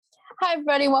Hi,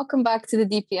 everybody. Welcome back to the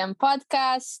DPM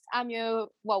podcast.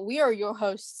 We are your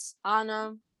hosts,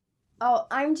 Anna. Oh,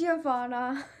 I'm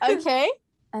Giovanna. Okay.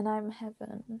 And I'm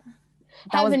Heaven.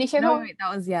 Heaven, if you ever...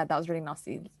 that was really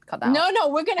nasty. Cut that out. No,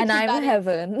 we're going to keep that. And I'm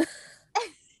Heaven.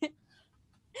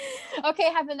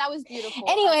 Okay, Heaven, that was beautiful.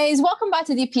 Anyways, welcome back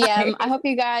to DPM. I hope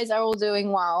you guys are all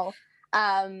doing well.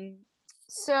 Today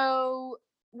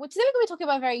we're going to be talking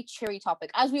about a very cheery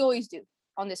topic, as we always do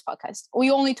on this podcast. We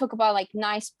only talk about like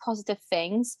nice, positive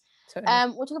things.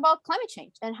 We'll talk about climate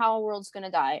change and how our world's going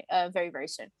to die very, very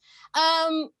soon.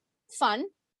 Fun,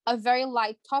 a very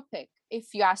light topic, if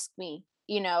you ask me.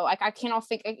 You know, like I cannot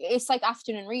think, it's like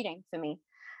afternoon reading for me.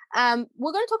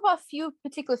 We're going to talk about a few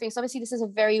particular things. Obviously, this is a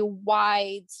very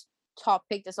wide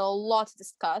topic. There's a lot to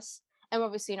discuss. And we're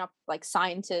obviously not like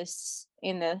scientists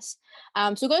in this.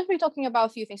 So we're going to be talking about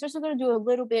a few things. First, we're going to do a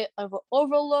little bit of an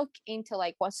overlook into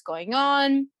like what's going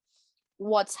on,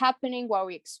 what's happening, what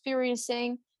we're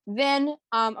experiencing. Then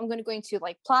I'm going to go into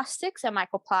like plastics and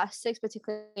microplastics,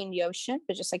 particularly in the ocean,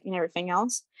 but just like in everything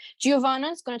else.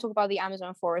 Giovanna is going to talk about the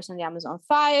Amazon forest and the Amazon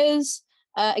fires.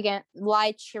 Again,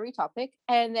 light, cheery topic.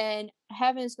 And then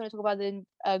Heaven is going to talk about the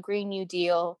Green New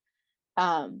Deal.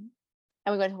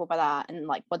 And we're going to talk about that and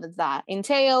like what does that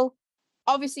entail.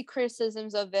 Obviously,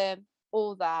 criticisms of it,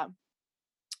 all that.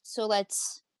 So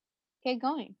let's get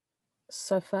going.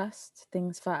 So first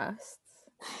things first,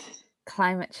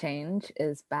 climate change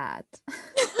is bad.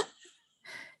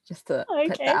 Just to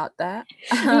put that out there.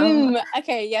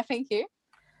 Okay, yeah, thank you.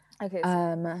 Okay.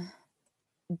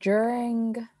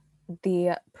 During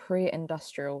the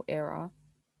pre-industrial era,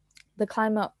 the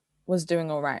climate was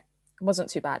doing all right. It wasn't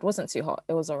too bad. It wasn't too hot.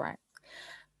 It was all right.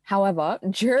 However,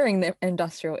 during the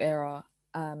industrial era,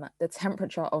 the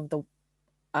temperature of the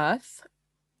Earth...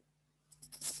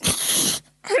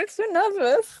 I'm so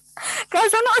nervous.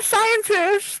 Guys, I'm not a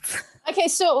scientist. Okay,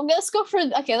 so let's go for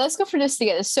this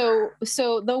together. So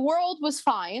the world was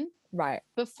fine. Right.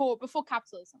 Before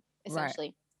capitalism,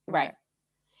 essentially. Right.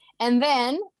 And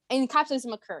then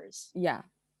capitalism occurs. Yeah.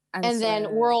 And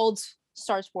then world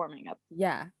starts warming up.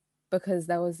 Yeah. Because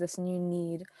there was this new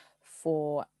need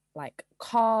for like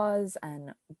cars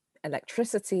and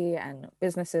electricity and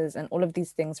businesses, and all of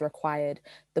these things required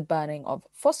the burning of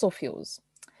fossil fuels.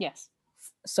 Yes.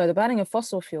 So the burning of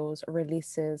fossil fuels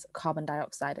releases carbon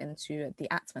dioxide into the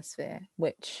atmosphere,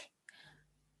 which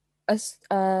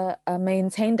a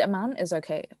maintained amount is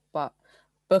okay, but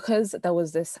because there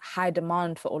was this high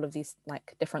demand for all of these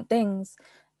like different things,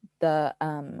 the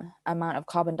amount of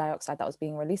carbon dioxide that was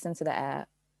being released into the air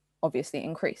obviously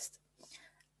increased.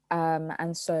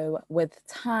 And so with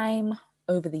time,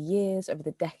 over the years, over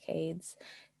the decades,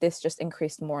 this just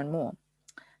increased more and more.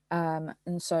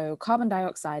 And so carbon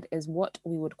dioxide is what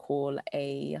we would call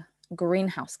a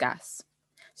greenhouse gas.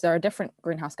 So there are different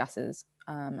greenhouse gases.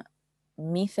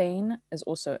 Methane is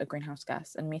also a greenhouse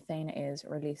gas, and methane is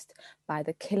released by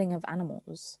the killing of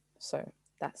animals. So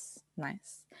that's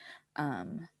nice.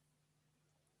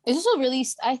 It's also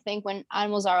released, I think, when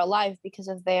animals are alive because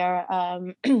of their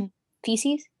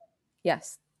feces.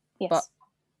 Yes. But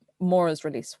more is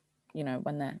released, you know,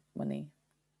 when they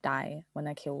die, when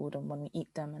they're killed, and when we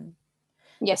eat them, and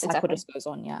yes, the cycle just goes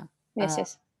on. Yeah.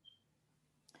 Yes.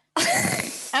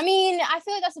 I mean, I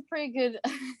feel like that's a pretty good.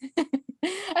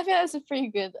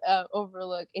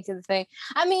 Overlook into the thing.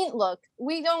 I mean, look,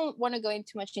 we don't want to go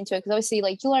too much into it because obviously,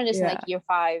 like, you learn this in like year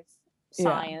 5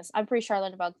 science. I'm pretty sure I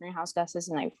learned about greenhouse gases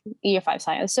in like year 5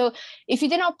 science. So if you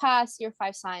did not pass year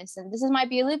 5 science, then this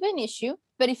might be a little bit an issue.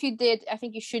 But if you did, I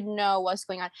think you should know what's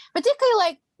going on.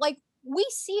 Particularly like we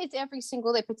see it every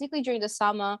single day, particularly during the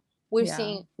summer. We're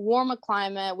seeing warmer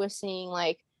climate. We're seeing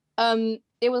like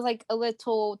there was like a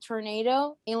little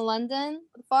tornado in London.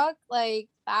 What the fuck? Like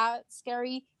that's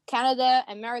scary. Canada,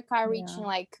 America are reaching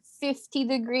like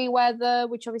 50-degree weather,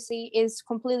 which obviously is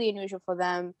completely unusual for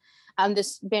them.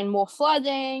 There's been more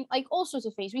flooding, like all sorts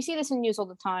of things. We see this in news all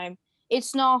the time.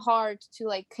 It's not hard to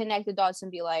like connect the dots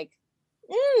and be like,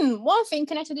 one thing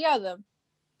connected to the other.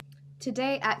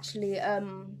 Today, actually,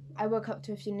 I woke up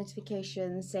to a few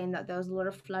notifications saying that there was a lot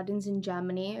of floodings in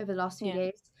Germany over the last few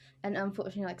days. And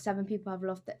unfortunately, like 7 people have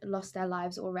lost their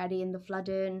lives already in the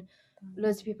flooding.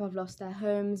 Loads of people have lost their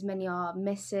homes. Many are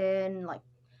missing. Like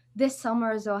this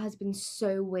summer as well has been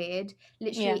so weird.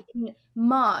 Literally in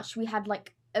March, we had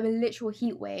like a literal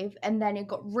heat wave, and then it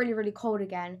got really, really cold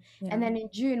again. And then in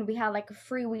June, we had like a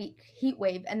 3-week heat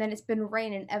wave, and then it's been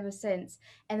raining ever since.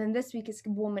 And then this week it's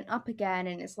warming up again,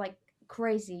 and it's like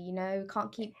crazy, you know. We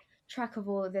can't keep track of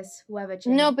all of this weather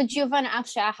change. No, but Giovanna,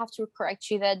 actually, I have to correct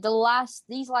you that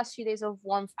these last few days of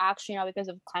warmth actually not because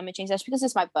of climate change. That's because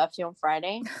it's my birthday on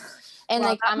Friday, and Wow,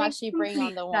 like I'm actually bringing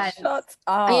on the warmth. Shut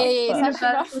up. Yeah, it's actually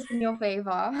not Universe was in your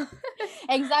favor.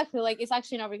 exactly. Like it's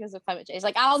actually not because of climate change.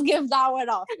 Like I'll give that one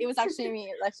off. It was actually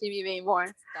me. It's actually me being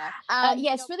born.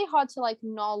 Yeah, it's really hard to like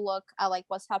not look at like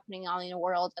what's happening out in the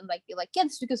world and like be like, yeah,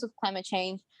 it's because of climate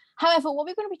change. However, what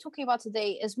we're going to be talking about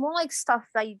today is more like stuff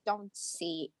that you don't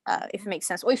see, if it makes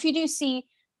sense, or if you do see,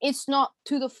 it's not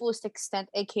to the fullest extent.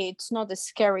 aka it's not the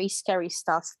scary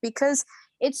stuff, because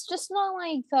it's just not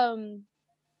like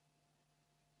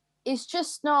it's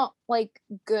just not like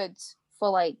good for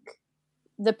like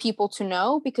the people to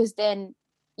know, because then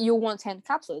you won't end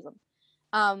capitalism.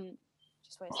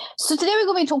 So today we're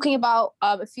going to be talking about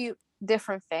a few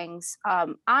different things.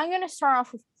 I'm going to start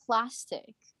off with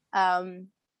plastic.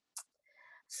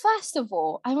 First of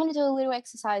all, I want to do a little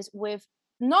exercise with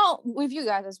not with you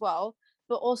guys as well,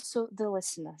 but also the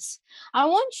listeners. I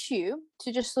want you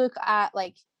to just look at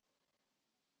like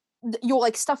your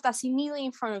like stuff that's immediately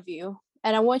in front of you,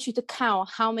 and I want you to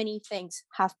count how many things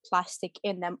have plastic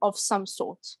in them of some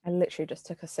sort. I literally just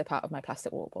took a sip out of my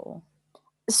plastic water bottle.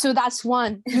 So that's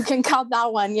one. You can count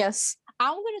that one. Yes.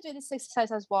 I'm going to do this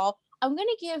exercise as well. I'm going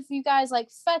to give you guys like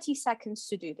 30 seconds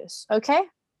to do this. Okay?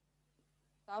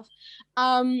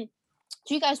 Do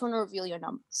you guys want to reveal your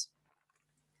numbers?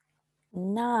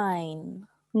 9.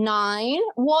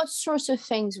 What sorts of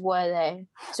things were they?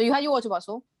 So you had your water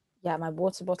bottle. Yeah, my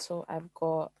water bottle. I've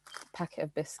got a packet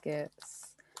of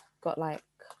biscuits. Got like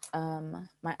my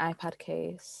iPad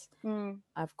case.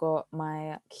 I've got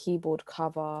my keyboard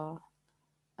cover.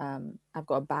 I've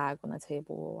got a bag on the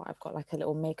table. I've got like a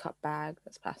little makeup bag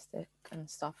that's plastic and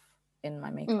stuff in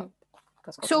my makeup.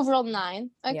 So overall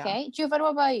 9. Okay. Yeah. Giovanna,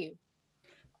 what about you?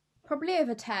 Probably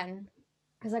over 10,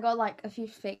 because I got like a few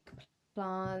fake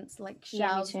plants, like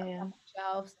shelves,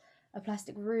 shelves, a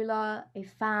plastic ruler, a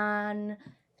fan,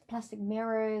 plastic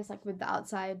mirrors, like with the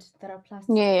outside that are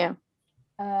plastic. Yeah.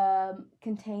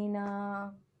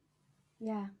 Container.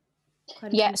 Yeah.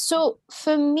 Yeah. So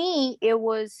for me, it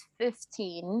was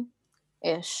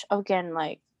 15-ish. Again,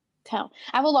 like 10.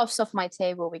 I have a lot of stuff on my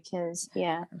table because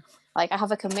like I have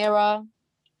like a mirror.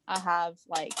 I have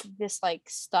like this like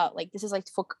stuff, like this is like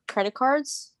for credit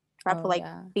cards. I put like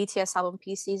BTS album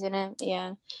PCs in it.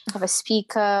 Yeah. I have a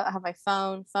speaker. I have my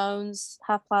phone. Phones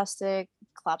have plastic.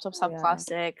 Laptops have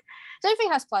plastic. So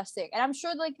everything has plastic. And I'm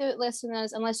sure like the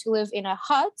listeners, unless you live in a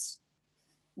hut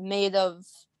made of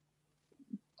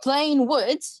plain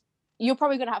wood, you're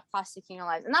probably going to have plastic in your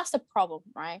lives. And that's the problem,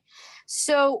 right?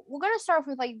 So we're going to start off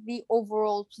with like the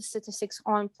overall statistics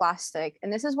on plastic.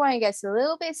 And this is why it gets a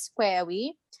little bit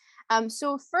squarey.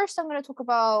 So first I'm going to talk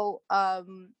about,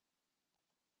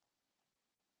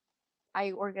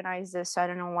 I organized this, so I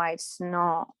don't know why it's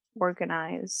not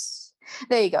organized.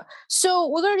 There you go. So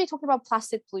we're going to be talking about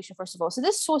plastic pollution, first of all. So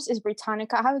this source is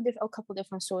Britannica. I have a couple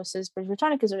different sources, but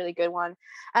Britannica is a really good one.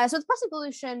 So the plastic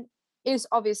pollution is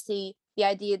obviously the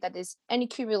idea that there's an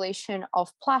accumulation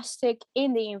of plastic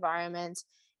in the environment,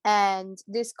 and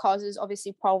this causes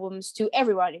obviously problems to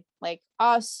everybody, like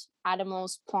us,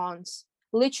 animals, plants,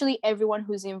 literally everyone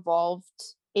who's involved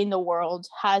in the world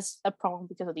has a problem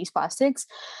because of these plastics.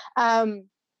 And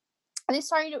it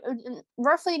started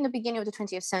roughly in the beginning of the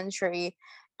 20th century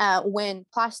when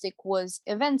plastic was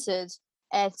invented.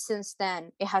 And since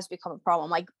then, it has become a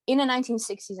problem. Like in the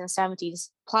 1960s and 70s,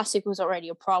 plastic was already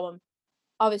a problem.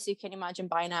 Obviously, you can imagine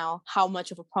by now how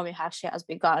much of a problem it actually has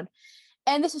begun.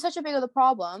 And this is such a big of a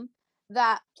problem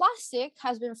that plastic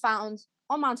has been found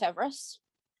on Mount Everest,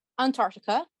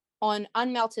 Antarctica, on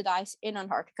unmelted ice in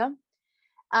Antarctica.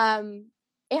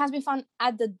 It has been found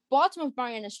at the bottom of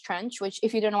Marianas Trench, which,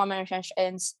 if you don't know what Marianas Trench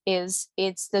is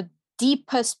it's the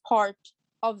deepest part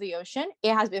of the ocean.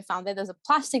 It has been found there. There's a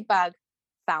plastic bag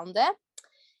found there.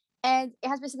 And it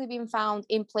has basically been found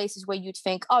in places where you'd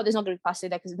think, oh, there's not going to be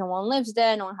plastic there because no one lives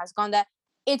there, no one has gone there.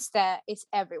 It's there. It's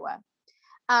everywhere.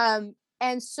 And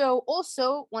so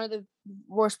also one of the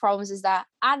worst problems is that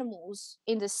animals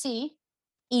in the sea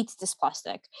eat this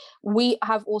plastic. We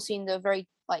have all seen the very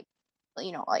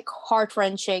like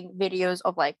heart-wrenching videos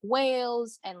of like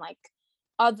whales and like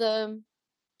other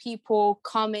people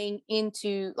coming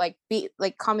into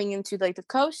the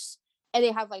coast, and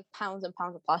they have like pounds and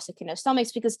pounds of plastic in their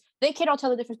stomachs because they cannot tell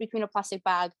the difference between a plastic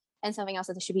bag and something else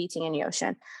that they should be eating in the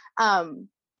ocean. And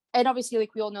obviously,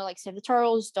 like we all know, like say the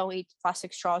turtles don't eat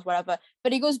plastic straws, whatever,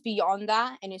 but it goes beyond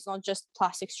that, and it's not just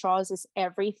plastic straws, it's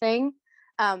everything.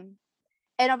 And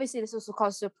obviously this also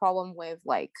causes a problem with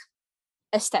like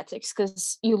aesthetics,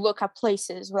 because you look at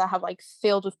places that have like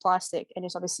filled with plastic and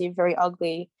it's obviously very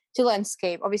ugly to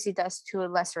landscape. Obviously, it does to a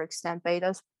lesser extent, but it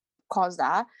does cause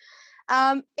that.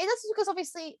 It does because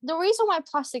obviously the reason why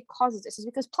plastic causes this is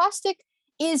because plastic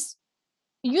is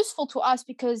useful to us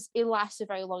because it lasts a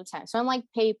very long time. So unlike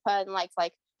paper and like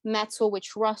metal,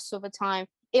 which rusts over time,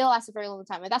 it lasts a very long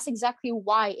time. And that's exactly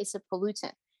why it's a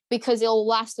pollutant, because it'll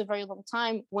last a very long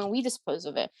time when we dispose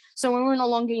of it. So when we're no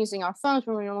longer using our phones,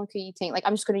 when we're no longer eating, like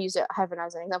I'm just going to use it heaven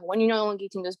as an example, when you're no longer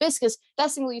eating those biscuits,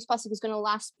 that single-use plastic is going to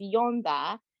last beyond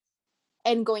that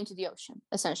and go into the ocean,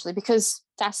 essentially, because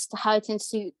that's how it tends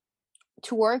to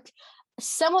work.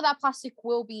 Some of that plastic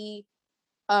will be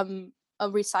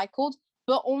recycled,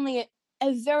 but only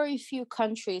a very few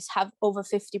countries have over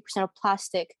 50% of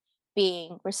plastic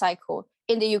being recycled.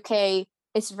 In the UK,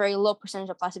 it's a very low percentage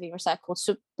of plastic being recycled.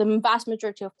 So the vast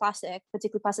majority of plastic,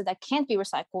 particularly plastic that can't be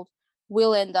recycled,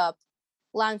 will end up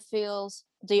landfills,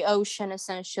 the ocean,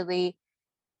 essentially,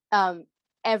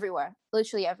 everywhere,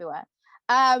 literally everywhere.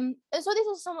 And so these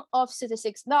are some of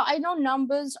statistics. Now, I know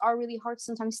numbers are really hard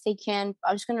sometimes to take in.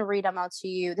 I'm just going to read them out to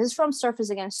you. This is from Surfers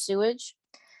Against Sewage.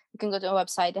 You can go to a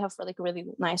website. They have like a really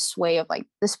nice way of like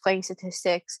displaying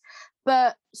statistics.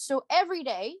 But so every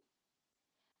day,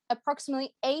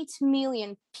 approximately 8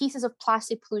 million pieces of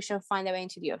plastic pollution find their way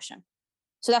into the ocean.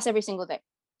 So that's every single day.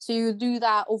 So you do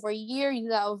that over a year, you do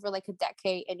that over like a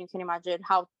decade, and you can imagine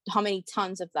how many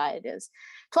tons of that it is.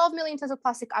 12 million tons of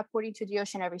plastic are put into the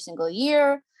ocean every single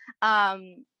year.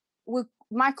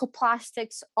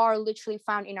 Microplastics are literally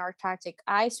found in Antarctic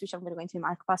ice, which I'm going to go into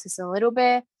microplastics in a little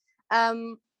bit.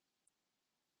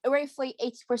 Roughly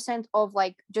 80% of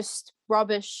like just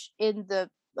rubbish in the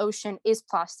ocean is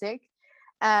plastic.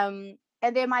 And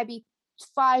there might be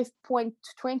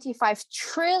 5.25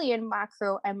 trillion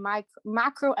macro and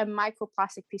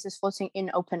microplastic pieces floating in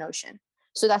open ocean.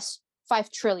 So that's 5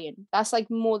 trillion. That's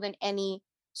like more than any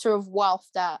sort of wealth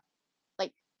that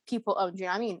like people own. Do you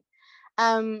know what I mean?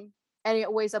 And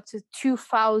it weighs up to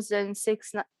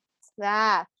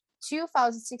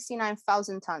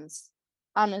 269,000 tons.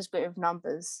 Unexplained of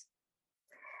numbers.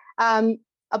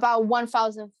 About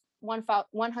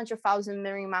 100,000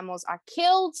 marine mammals are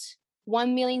killed.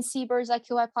 1 million seabirds are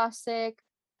killed by plastic.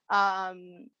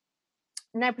 9%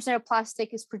 of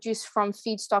plastic is produced from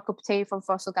feedstock obtained from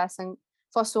fossil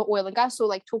oil and gas. So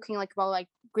like talking like about like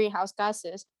greenhouse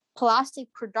gases,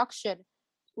 plastic production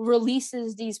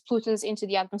releases these pollutants into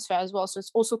the atmosphere as well. So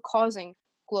it's also causing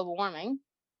global warming.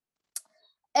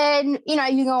 And you know,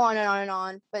 you go on and on and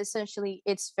on, but essentially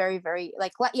it's very, very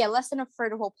like less than a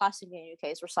third of all plastic in the UK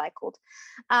is recycled.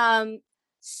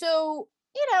 So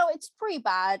you know, it's pretty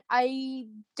bad. I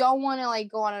don't want to like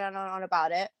go on and on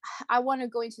about it. I want to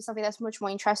go into something that's much more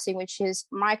interesting, which is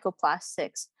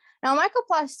microplastics. Now,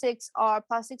 microplastics are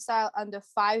plastics that are under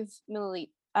 5 millimeters.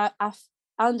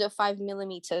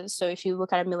 So if you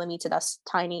look at a millimeter, that's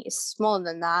tiny. It's smaller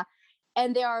than that.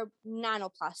 And there are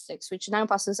nanoplastics, which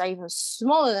nanoplastics are even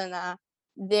smaller than that.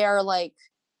 They're like,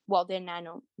 well, they're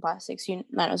nanoplastics.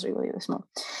 Nanos are really, really small.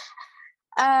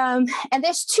 And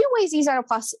there's two ways these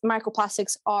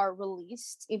microplastics are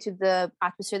released into the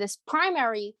atmosphere. There's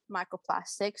primary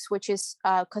microplastics, which is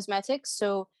cosmetics.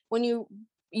 So when you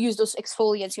use those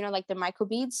exfoliants, you know, like the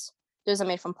microbeads, those are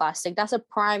made from plastic. That's a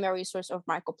primary source of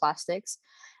microplastics.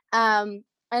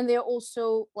 And they're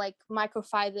also like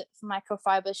microfiber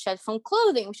shed from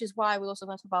clothing, which is why we also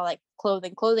talk about like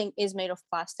clothing. Clothing is made of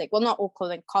plastic. Well, not all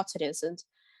clothing, cotton isn't.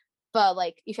 But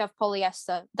like if you have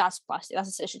polyester, that's plastic. That's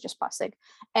essentially just plastic.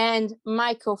 And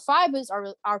microfibers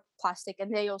are plastic,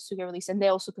 and they also get released, and they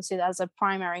also considered as a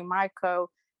primary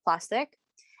microplastic.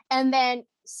 And then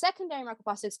secondary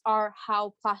microplastics are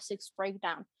how plastics break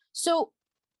down. So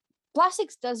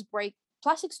plastics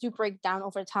do break down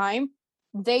over time.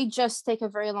 They just take a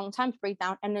very long time to break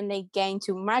down, and then they get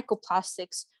into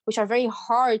microplastics, which are very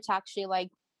hard to actually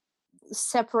like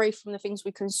separate from the things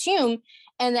we consume,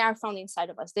 and they are found inside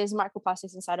of us. There's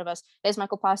microplastics inside of us. There's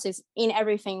microplastics in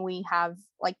everything we have,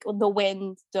 like the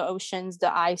wind, the oceans,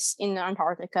 the ice in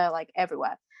Antarctica, like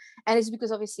everywhere. And it's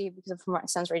because of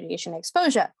sense radiation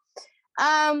exposure.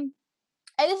 And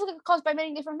this is caused by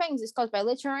many different things. It's caused by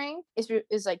littering.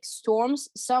 It's like storms.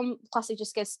 Some plastic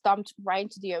just gets dumped right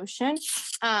into the ocean.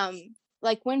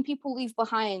 Like when people leave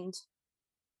behind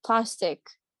plastic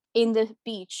in the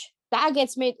beach,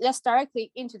 that's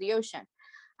directly into the ocean.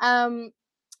 And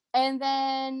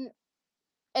then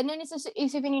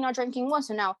it's even in our drinking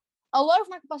water. Now, a lot of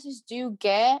microplastics do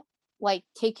get like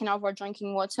taken out of our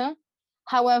drinking water.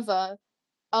 However,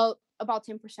 about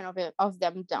 10% of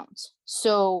them don't.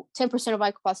 So 10% of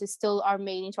microplastics still are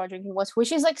made into our drinking water,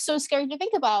 which is like so scary to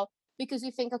think about, because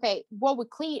you think, okay, what we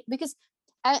clean, because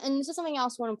and this is something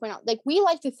else I want to point out. Like, we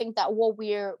like to think that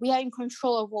we are in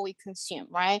control of what we consume,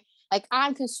 right? Like,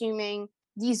 I'm consuming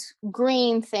these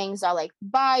green things that are like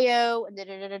bio and da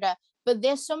da da da da. But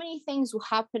there's so many things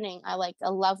happening at like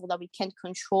a level that we can't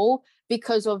control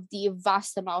because of the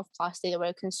vast amount of plastic that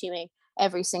we're consuming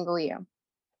every single year.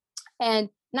 And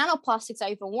nanoplastics are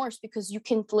even worse because you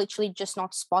can literally just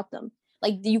not spot them.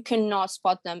 Like, you cannot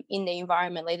spot them in the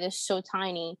environment. Like, they're so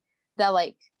tiny that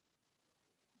like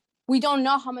we don't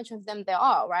know how much of them there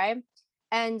are, right?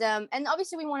 And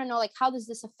obviously we want to know, like, how does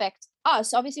this affect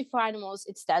us? Obviously for animals,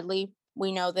 it's deadly.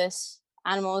 We know this.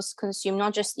 Animals consume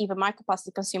not just even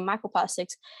microplastics, consume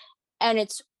microplastics, and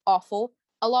it's awful.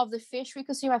 A lot of the fish we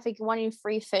consume, I think 1 in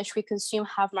 3 fish we consume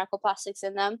have microplastics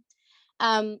in them.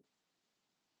 I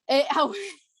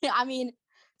mean,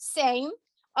 same.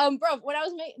 Bro, when I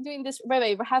was doing this,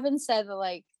 by for having said that,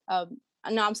 like,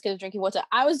 no, I'm scared of drinking water.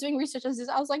 I was doing research on this.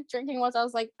 I was like drinking water. I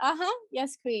was like,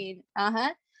 yes, queen. Now,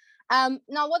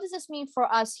 what does this mean for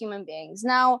us human beings?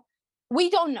 Now,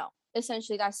 we don't know.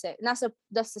 Essentially, that's it. And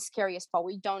that's the scariest part.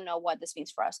 We don't know what this means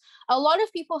for us. A lot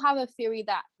of people have a theory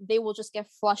that they will just get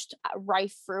flushed right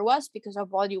through us because our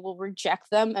body will reject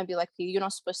them and be like, you're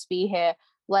not supposed to be here.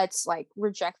 Let's like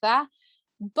reject that.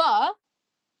 But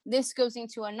this goes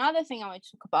into another thing I want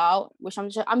to talk about, which I'm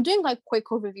doing like quick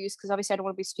overviews because obviously I don't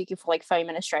want to be speaking for like 30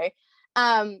 minutes straight.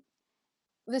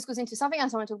 This goes into something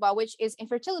else I want to talk about, which is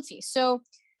infertility. So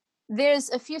there's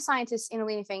a few scientists in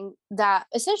believing that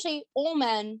essentially all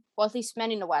men, or at least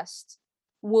men in the West,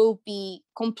 will be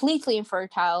completely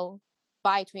infertile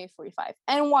by 2045.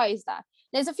 And why is that?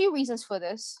 There's a few reasons for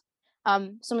this.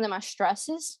 Some of them are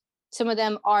stresses. Some of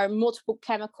them are multiple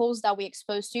chemicals that we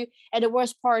exposed to. And the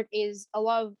worst part is a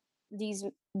lot of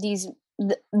the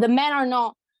men are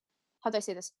not, how do I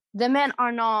say this? The men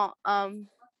are not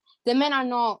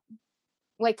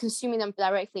like consuming them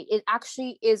directly. It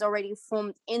actually is already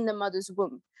formed in the mother's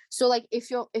womb. So like if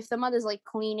the mother's like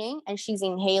cleaning and she's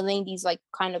inhaling these like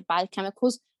kind of bad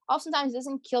chemicals, oftentimes it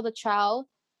doesn't kill the child,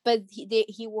 but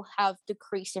he will have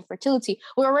decreased infertility.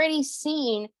 We're already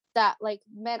seeing that like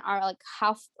men are like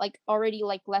half like already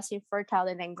like less infertile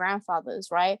than their grandfathers,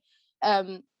 right?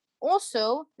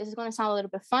 Also, this is going to sound a little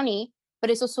bit funny,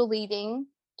 but it's also leading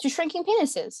to shrinking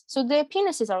penises. So their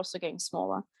penises are also getting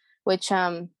smaller, which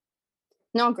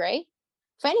not great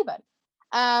for anybody.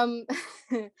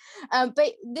 But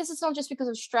this is not just because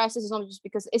of stress. This is not just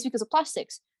because it's because of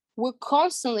plastics. We're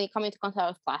constantly coming into contact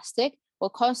with plastic. We're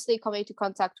constantly coming into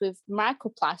contact with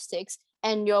microplastics.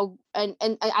 And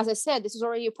as I said, this is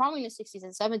already a problem in the 60s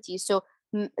and 70s. So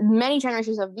many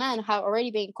generations of men have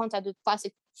already been in contact with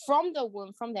plastic from the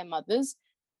womb, from their mothers.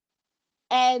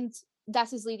 And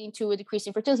that is leading to a decrease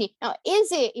in fertility. Now,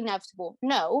 is it inevitable?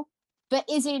 No. But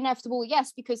is it inevitable?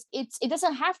 Yes, because it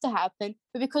doesn't have to happen,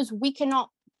 but because we cannot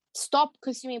stop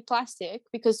consuming plastic,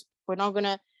 because we're not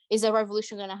gonna, is a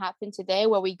revolution gonna happen today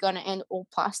where we're gonna end all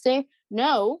plastic?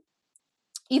 No.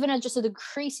 Even just a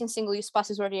decrease in single-use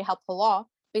plastic is already a helpful law,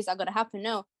 but is that gonna happen?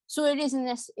 No. So it is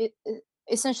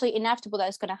essentially inevitable that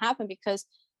it's gonna happen because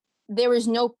there is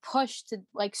no push to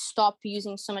like stop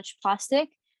using so much plastic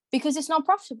because it's not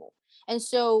profitable. And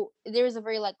so there is a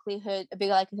big likelihood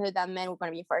that men are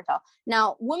going to be fertile.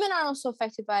 Now, women are also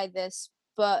affected by this,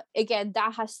 but again,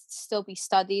 that has to still be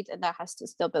studied and that has to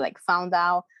still be like found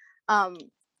out.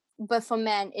 But for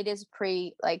men, it is a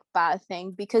pretty like bad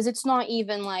thing because it's not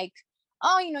even like,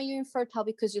 oh, you're infertile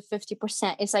because you're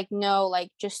 50%. It's like, no, like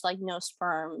just like no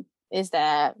sperm is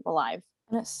there alive.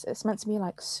 And it's meant to be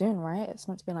like soon, right? It's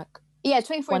meant to be like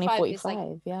 2045 is like,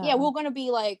 yeah, we're going to be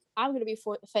like, I'm going to be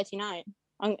 39.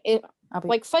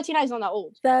 Like 39 is not that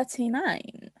old.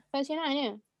 39? 39,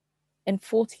 yeah. In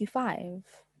 45?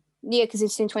 Yeah, because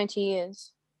it's in 20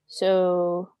 years.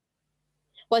 So,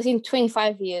 well, it's in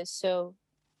 25 years. So,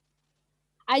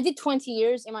 I did 20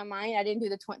 years in my mind. I didn't do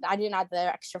I didn't add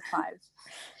the extra 5.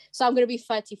 So, I'm going to be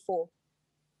 34.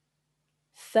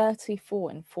 34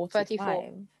 and 45?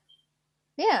 34.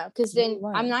 Yeah, because then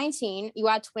I'm 19. You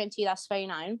add 20, that's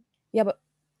 39. Yeah, but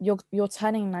you're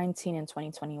turning 19 in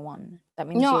 2021. That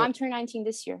means I'm turning 19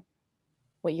 this year.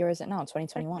 What year is it now?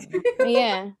 2021.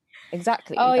 Yeah.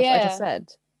 Exactly. Oh, That's yeah. what I just said.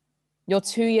 You're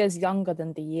 2 years younger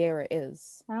than the year it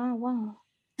is. Oh, wow.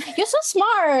 You're so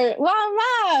smart. Wow,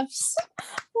 maths.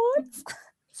 What?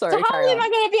 Sorry, so how old am I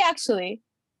going to be actually?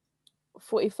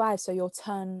 45, so you'll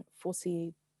turn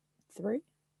 43?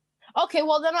 Okay,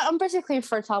 well then I'm basically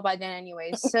fertile by then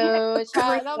anyway, so it's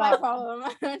not my problem.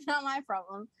 Not my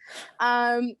problem.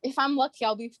 If I'm lucky,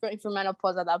 I'll be ready for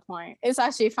menopause at that point. It's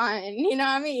actually fine. You know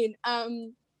what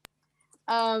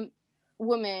I mean?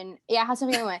 Women, yeah, I have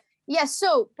something anyway. Yeah,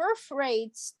 so birth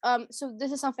rates. So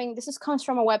this comes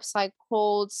from a website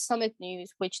called Summit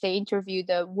News, which they interviewed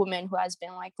the woman who has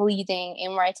been like leading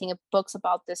in writing books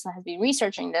about this and has been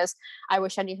researching this. I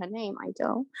wish I knew her name. I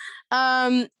don't.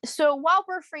 So while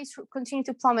birth rates continue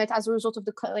to plummet as a result of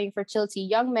declining fertility,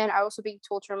 young men are also being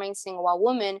told to remain single, while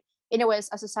women, in a way,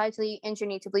 are societally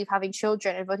engineered to believe having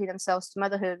children and devoting themselves to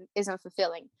motherhood isn't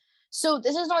fulfilling. So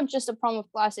this is not just a problem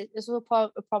with class; this is a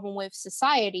problem with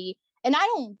society. And I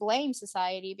don't blame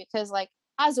society, because like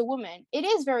as a woman, it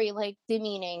is very like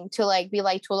demeaning to like be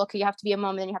like, well, okay, you have to be a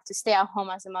mom and then you have to stay at home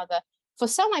as a mother. For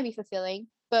some might be fulfilling,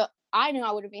 but I know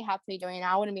I wouldn't be happy doing it.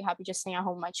 I wouldn't be happy just staying at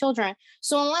home with my children.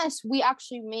 So unless we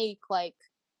actually make like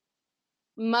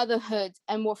motherhood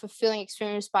a more fulfilling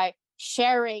experience by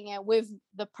sharing it with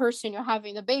the person you're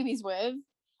having the babies with,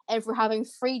 and if we're having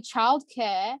free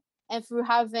childcare, and if we're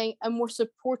having a more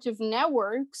supportive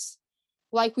networks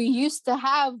like we used to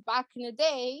have back in the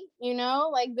day,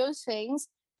 like those things,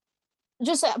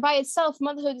 just by itself,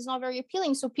 motherhood is not very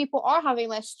appealing. So people are having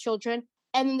less children.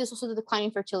 And then there's also the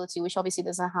declining fertility, which obviously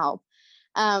doesn't help.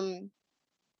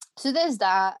 So there's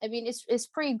that. I mean, it's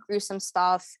pretty gruesome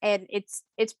stuff, and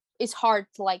it's hard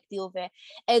to like deal with it.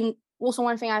 And also,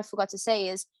 one thing I forgot to say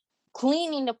is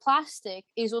cleaning the plastic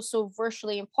is also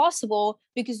virtually impossible,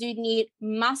 because you need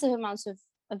massive amounts of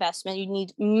investment. You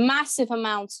need massive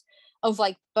amounts of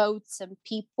like boats and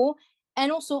people,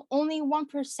 and also only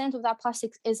 1% of that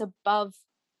plastic is above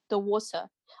the water.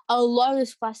 A lot of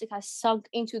this plastic has sunk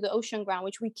into the ocean ground,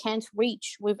 which we can't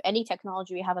reach with any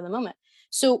technology we have at the moment.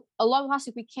 So a lot of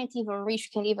plastic we can't even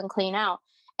reach, can't even clean out.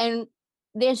 And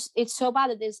it's so bad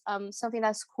that there's something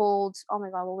that's called, oh my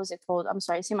god, what was it called? I'm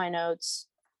sorry, it's in my notes.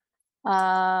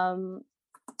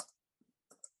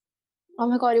 Oh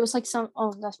my god, it was like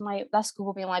that's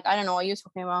Google being like, I don't know what you're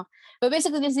talking about. But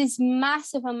basically there's these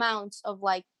massive amounts of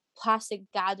like plastic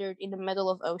gathered in the middle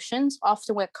of oceans,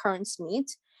 often where currents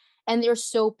meet, and they're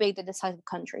so big they're the size of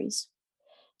countries.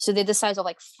 So they're the size of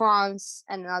like France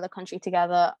and another country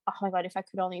together. Oh my god, if I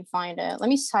could only find it. Let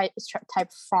me type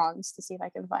France to see if I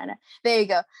can find it. There you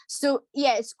go. So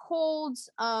yeah, it's called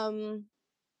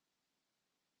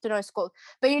don't know what it's called,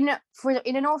 but in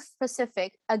the North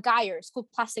Pacific, gyres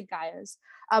called plastic gyres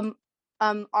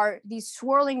are these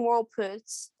swirling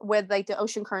whirlpools where like the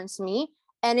ocean currents meet,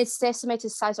 and it's the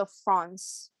estimated size of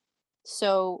France.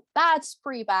 So that's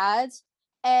pretty bad,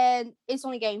 and it's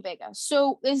only getting bigger.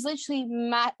 So there's literally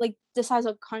like the size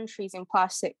of countries in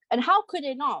plastic, and how could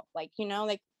it not? Like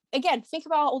like again, think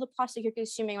about all the plastic you're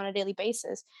consuming on a daily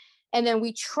basis, and then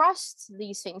we trust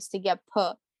these things to get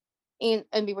put in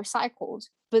and be recycled,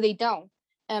 but they don't.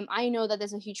 I know that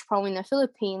there's a huge problem in the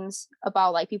Philippines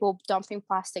about like people dumping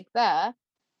plastic there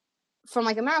from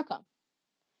like America.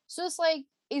 So it's like,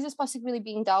 is this plastic really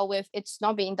being dealt with? It's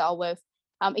not being dealt with.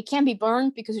 It can't be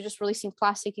burned because you're just releasing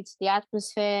plastic into the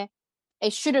atmosphere.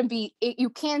 It shouldn't be.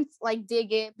 You can't like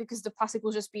dig it because the plastic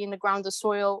will just be in the ground, the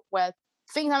soil where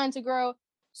things are meant to grow.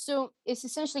 So it's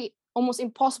essentially almost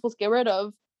impossible to get rid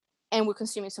of, and we're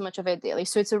consuming so much of it daily.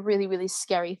 So it's a really, really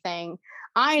scary thing.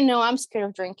 I know I'm scared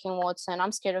of drinking water, and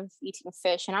I'm scared of eating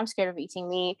fish, and I'm scared of eating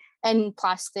meat and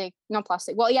plastic. Not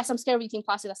plastic. Well, yes, I'm scared of eating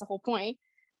plastic. That's the whole point.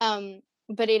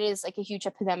 But it is like a huge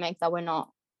epidemic that we're not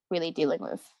really dealing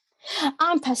with.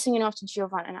 I'm passing it off to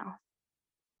Giovanna now.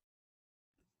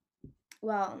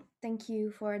 Well, thank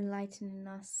you for enlightening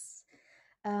us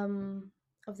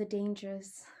of the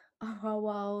dangers of our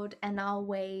world and our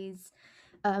ways.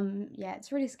 Yeah,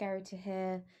 it's really scary to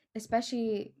hear,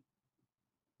 especially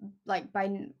like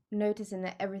by noticing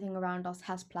that everything around us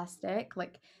has plastic.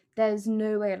 Like there's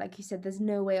no way, like you said, there's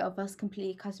no way of us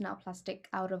completely cutting out plastic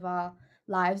out of our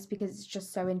lives, because it's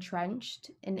just so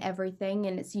entrenched in everything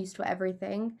and it's used for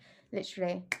everything,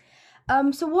 literally.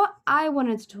 So what I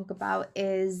wanted to talk about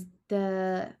is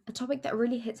a topic that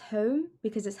really hits home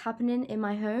because it's happening in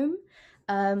my home.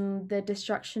 The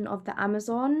destruction of the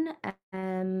Amazon,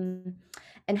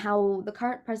 and how the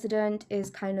current president is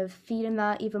kind of feeding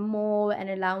that even more and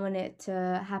allowing it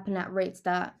to happen at rates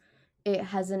that it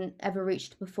hasn't ever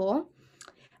reached before.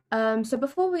 So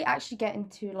before we actually get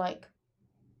into like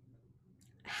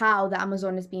how the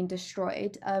Amazon is being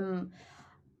destroyed,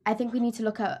 I think we need to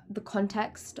look at the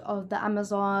context of the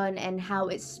Amazon and how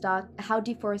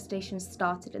deforestation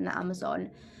started in the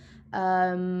Amazon.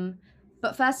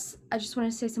 But first, I just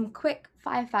want to say some quick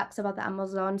 5 facts about the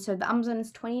Amazon. So the Amazon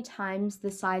is 20 times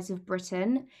the size of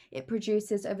Britain. It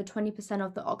produces over 20%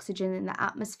 of the oxygen in the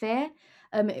atmosphere.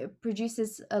 It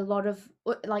produces it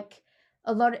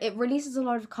releases a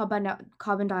lot of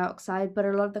carbon dioxide, but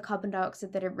a lot of the carbon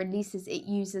dioxide that it releases, it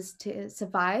uses to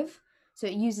survive. So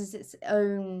it uses its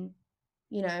own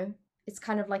it's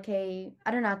kind of like I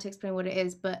don't know how to explain what it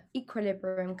is, but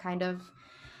equilibrium kind of.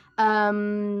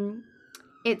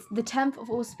 It's the 10th of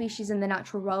all species in the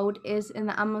natural world is in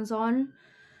the Amazon.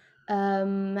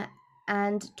 And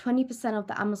 20% of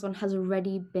the Amazon has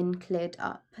already been cleared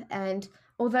up. And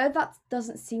although that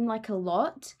doesn't seem like a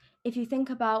lot, if you think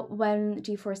about when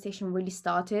deforestation really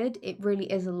started, it really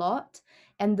is a lot.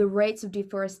 And the rates of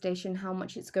deforestation, how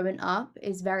much it's going up,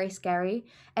 is very scary.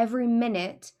 Every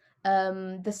minute,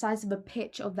 the size of a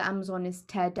pitch of the Amazon is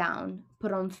teared down,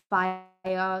 put on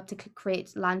fire to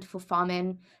create land for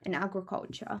farming and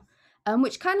agriculture.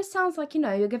 Which kind of sounds like,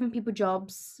 you're giving people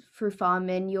jobs through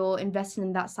farming, you're investing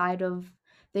in that side of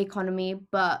the economy,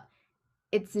 but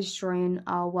it's destroying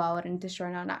our world and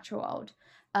destroying our natural world.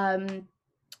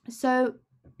 So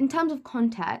in terms of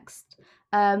context,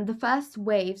 the first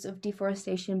waves of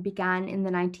deforestation began in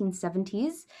the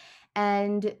 1970s.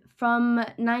 And from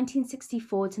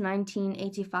 1964 to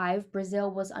 1985,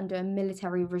 Brazil was under a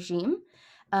military regime.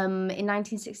 In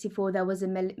 1964, there was a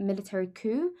military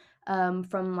coup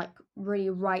from like really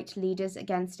right leaders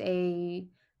against the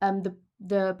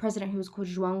president, who was called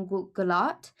João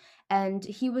Goulart, and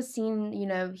he was seen,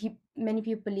 many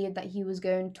people believed that he was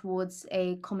going towards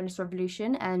a communist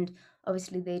revolution, and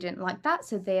obviously they didn't like that,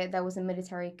 so there was a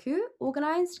military coup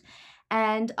organized.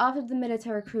 And after the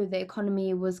military coup, the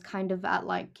economy was kind of at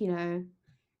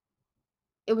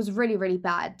it was really, really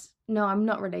bad. No, I'm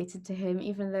not related to him,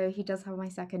 even though he does have my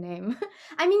second name.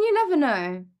 I mean, you never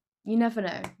know. You never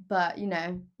know. But,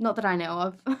 not that I know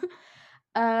of.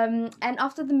 And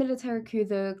after the military coup,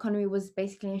 the economy was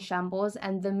basically in shambles,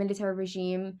 and the military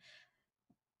regime,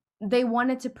 they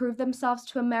wanted to prove themselves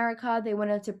to America. They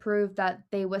wanted to prove that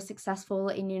they were successful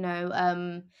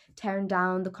in, tearing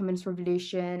down the communist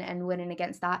revolution and winning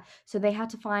against that. So they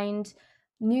had to find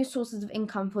new sources of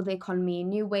income for the economy,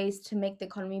 new ways to make the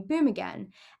economy boom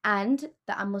again. And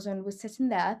the Amazon was sitting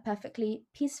there perfectly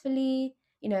peacefully,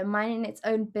 minding its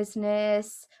own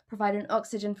business, providing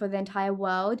oxygen for the entire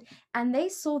world. And they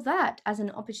saw that as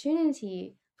an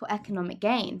opportunity for economic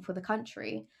gain for the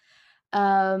country.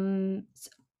 Not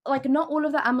all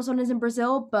of the Amazon is in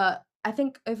Brazil, but I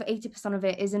think over 80% of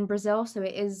it is in Brazil. So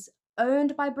it is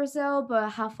owned by Brazil, but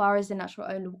how far is the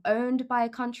natural owned by a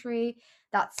country?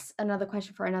 That's another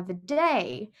question for another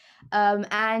day.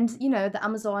 And the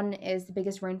Amazon is the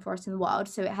biggest rainforest in the world,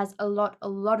 so it has a lot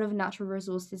of natural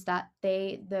resources that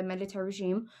the military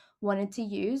regime wanted to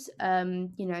use, to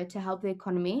help the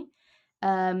economy.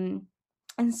 And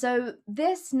so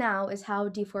this now is how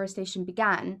deforestation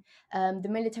began. The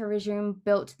military regime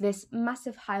built this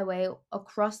massive highway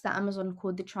across the Amazon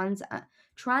called the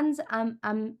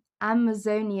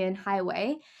Trans-Amazonian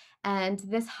Highway. And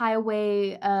this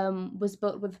highway was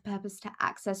built with the purpose to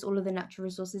access all of the natural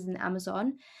resources in the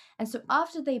Amazon. And so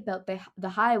after they built the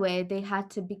highway, they had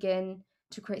to begin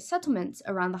to create settlements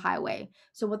around the highway.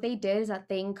 So what they did is that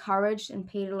they encouraged and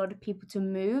paid a lot of people to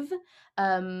move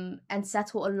and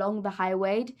settle along the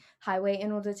highway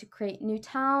in order to create new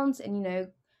towns and,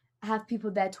 have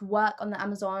people there to work on the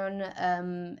Amazon.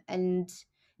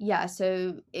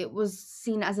 So it was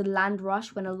seen as a land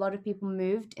rush when a lot of people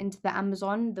moved into the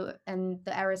Amazon and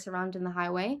the area surrounding the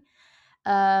highway.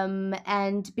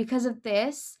 And because of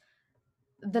this,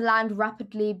 the land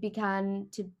rapidly began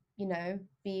to,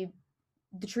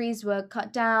 the trees were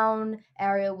cut down,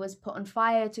 area was put on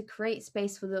fire to create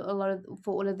space for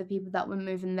all of the people that were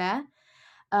moving there.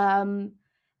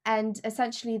 And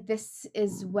essentially this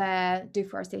is where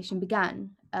deforestation began.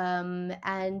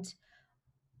 And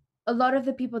a lot of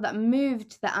the people that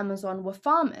moved to the Amazon were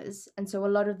farmers. And so a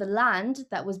lot of the land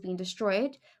that was being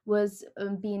destroyed was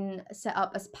being set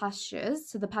up as pastures.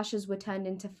 So the pastures were turned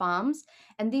into farms.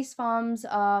 And these farms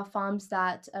are farms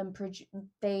that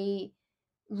they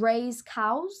raise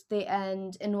cows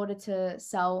and in order to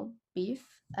sell beef,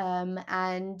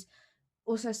 and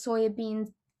also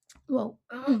soybean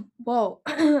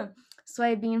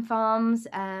soybean farms.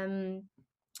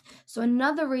 So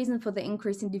another reason for the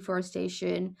increase in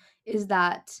deforestation is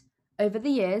that over the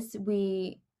years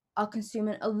we are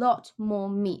consuming a lot more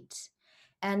meat.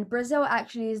 And Brazil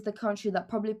actually is the country that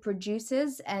probably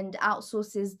produces and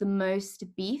outsources the most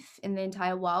beef in the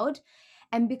entire world.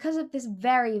 And because of this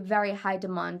very, very high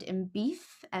demand in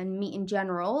beef and meat in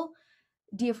general,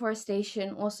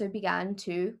 deforestation also began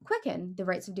to quicken. The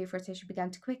rates of deforestation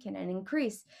began to quicken and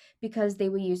increase because they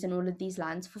were using all of these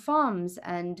lands for farms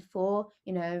and for,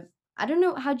 I don't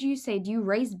know, how do you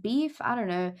raise beef? I don't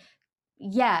know.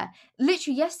 Yeah,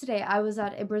 literally yesterday I was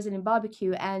at a Brazilian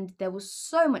barbecue and there was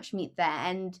so much meat there.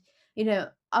 And,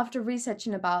 after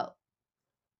researching about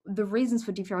the reasons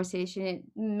for deforestation, it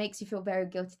makes you feel very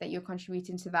guilty that you're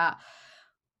contributing to that.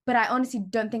 but I honestly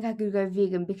don't think I could go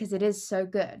vegan because it is so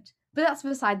good. But that's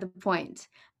beside the point.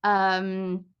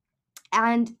 And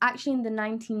actually in the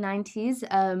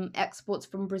 1990s, exports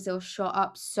from Brazil shot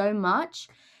up so much,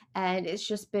 and it's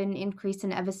just been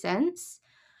increasing ever since.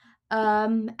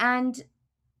 And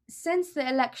since the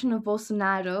election of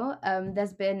Bolsonaro,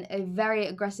 there's been a very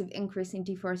aggressive increase in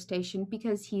deforestation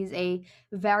because he's a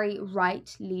very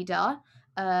right leader.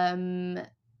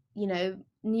 You know,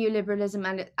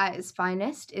 neoliberalism at its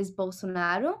finest is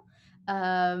Bolsonaro.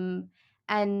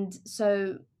 And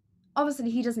so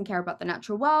obviously he doesn't care about the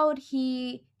natural world.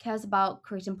 He cares about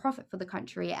creating profit for the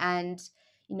country and,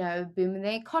 you know, booming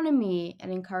the economy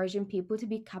and encouraging people to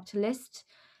be capitalist.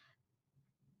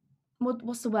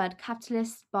 What's the word?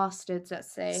 Capitalist bastards,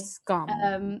 let's say. Scum.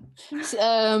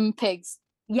 Pigs.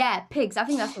 Yeah, pigs. I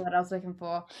think that's the word I was looking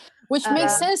for. Which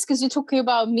makes sense because you're talking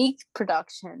about meat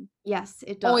production. Yes,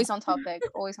 it does. Always on topic.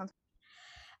 Always on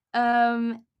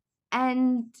topic.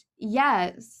 And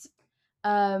yes,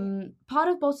 part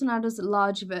of Bolsonaro's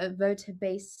large voter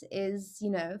base is, you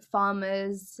know,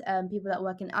 farmers, people that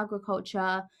work in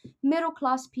agriculture, middle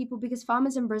class people, because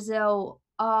farmers in Brazil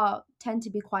tend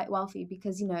to be quite wealthy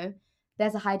because, you know,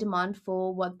 there's a high demand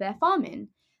for what they're farming.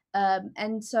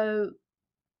 And so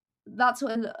that's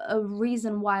a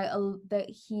reason why that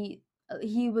he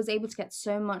was able to get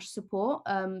so much support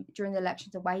during the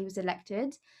elections and why he was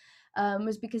elected,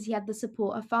 was because he had the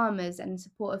support of farmers and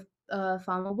support of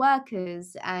farmer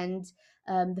workers and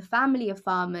the family of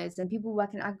farmers and people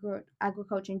working in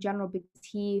agriculture in general, because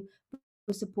he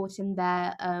was supporting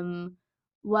their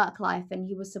work life and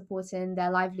he was supporting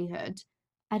their livelihood.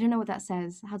 I don't know what that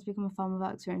says. How to become a farmer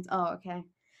without experience. Oh, okay.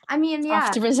 I mean, yeah.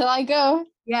 After Brazil I go.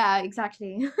 Yeah,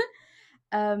 exactly.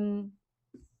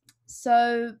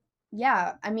 So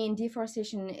yeah, I mean,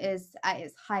 deforestation is at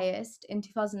its highest. In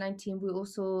 2019, we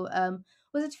also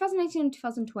was it 2019 and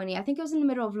 2020? I think it was in the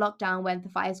middle of lockdown when the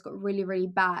fires got really, really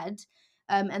bad,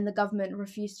 and the government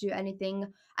refused to do anything.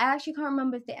 I actually can't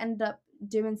remember if they ended up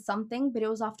doing something, but it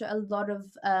was after a lot of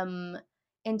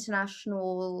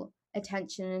international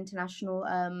attention, international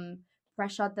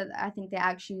pressure, that I think they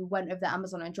actually went over the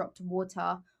Amazon and dropped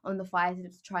water on the fires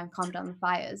to try and calm down the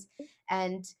fires.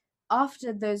 And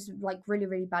after those like really,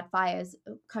 really bad fires,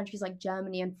 countries like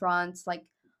Germany and France like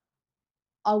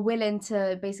are willing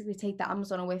to basically take the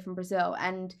Amazon away from Brazil.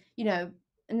 And, you know,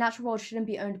 a natural world shouldn't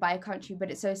be owned by a country,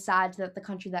 but it's so sad that the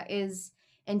country that is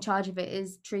in charge of it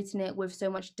is treating it with so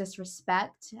much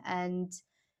disrespect. And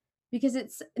because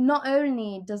it's not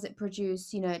only does it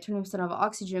produce, you know, 20% of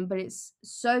oxygen, but it's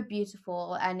so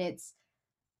beautiful and it's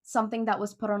something that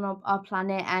was put on our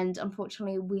planet, and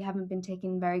unfortunately we haven't been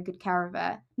taking very good care of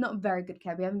it. Not very good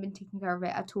care, we haven't been taking care of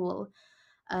it at all.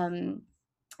 And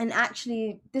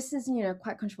actually this is, you know,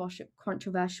 quite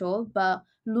controversial, but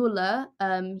Lula,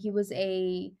 he was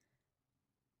a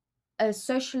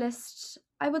socialist.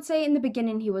 I would say in the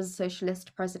beginning he was a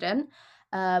socialist president.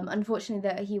 Unfortunately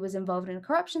that he was involved in a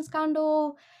corruption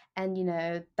scandal, and, you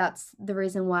know, that's the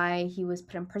reason why he was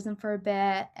put in prison for a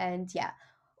bit, and yeah,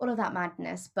 all of that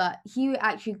madness. But he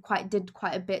actually did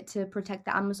quite a bit to protect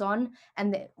the Amazon.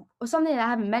 And something that I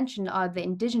haven't mentioned are the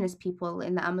indigenous people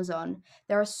in the Amazon.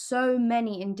 There are so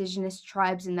many indigenous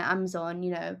tribes in the Amazon,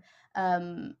 you know,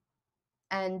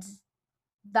 and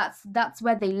that's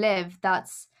where they live.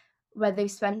 That's where they've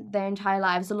spent their entire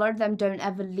lives. A lot of them don't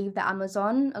ever leave the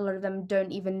Amazon. A lot of them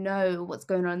don't even know what's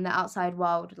going on in the outside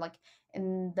world, like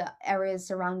in the areas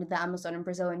surrounding the Amazon and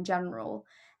Brazil in general.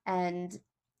 And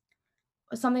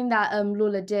something that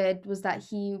Lula did was that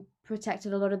he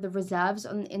protected a lot of the reserves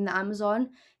in the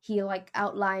Amazon. He like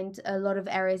outlined a lot of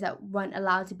areas that weren't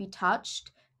allowed to be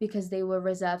touched because they were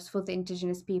reserves for the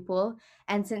indigenous people.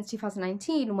 And since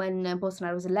 2019, when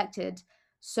Bolsonaro was elected,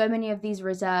 so many of these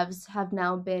reserves have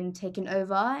now been taken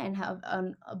over and have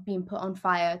been put on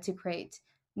fire to create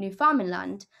new farming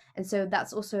land. And so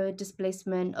that's also a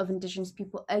displacement of indigenous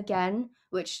people again,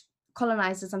 which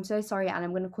colonizers, I'm so sorry, Anne,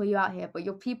 I'm going to call you out here, but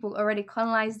your people already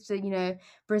colonized, you know,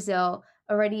 Brazil,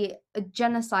 already a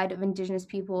genocide of indigenous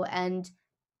people, and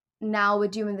now we're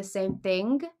doing the same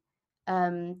thing.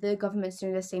 The government's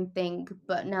doing the same thing,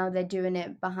 but now they're doing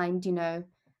it behind, you know,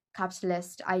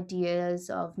 capitalist ideas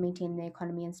of maintaining the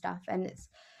economy and stuff, and it's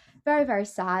very, very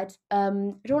sad. I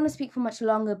don't want to speak for much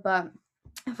longer, but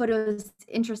I thought it was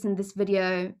interesting, this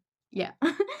video. Yeah.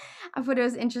 I thought it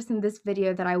was interesting, this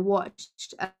video that I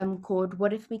watched called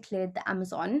What If We Cleared the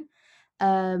Amazon?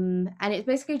 And it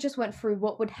basically just went through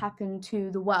what would happen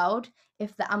to the world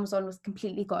if the Amazon was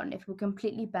completely gone, if we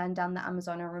completely burned down the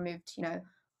Amazon and removed, you know,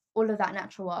 all of that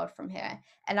natural world from here.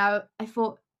 And I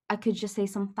thought I could just say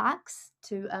some facts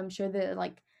to show the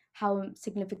like how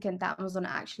significant the Amazon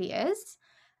actually is.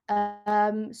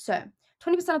 So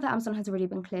 20% of the Amazon has already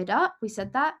been cleared up. We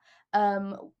said that.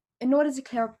 In order to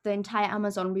clear up the entire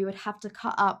Amazon, we would have to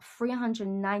cut up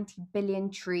 390 billion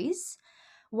trees.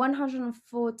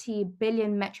 140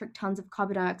 billion metric tons of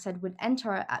carbon dioxide would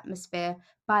enter our atmosphere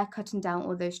by cutting down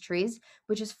all those trees,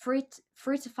 which is 3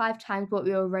 to 5 times what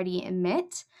we already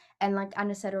emit. And like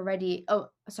Anna said already,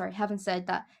 haven't said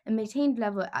that a maintained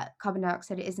level at carbon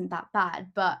dioxide isn't that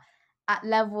bad, but at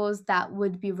levels that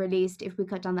would be released if we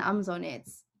cut down the Amazon,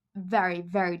 it's very,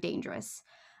 very dangerous.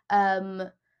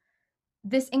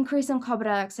 This increase in carbon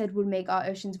dioxide would make our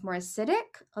oceans more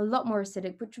acidic, a lot more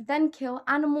acidic, which would then kill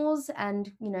animals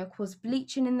and, cause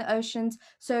bleaching in the oceans.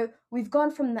 So we've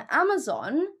gone from the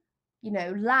Amazon,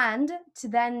 land, to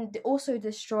then also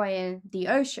destroying the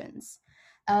oceans.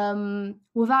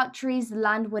 Without trees, the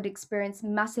land would experience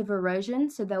massive erosion.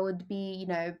 So there would be,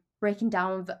 breaking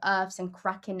down of the earths and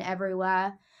cracking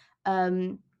everywhere.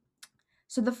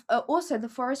 So the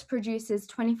forest produces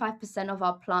 25% of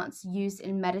our plants used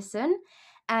in medicine,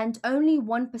 and only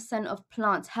 1% of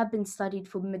plants have been studied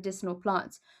for medicinal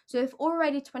plants. So if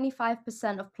already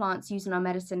 25% of plants used in our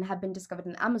medicine have been discovered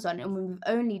in the Amazon, and we've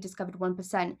only discovered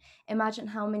 1%, imagine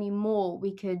how many more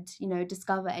we could,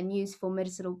 discover and use for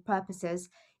medicinal purposes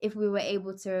if we were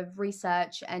able to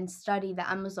research and study the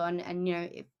Amazon, and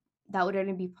if that would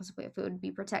only be possible if it would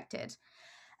be protected.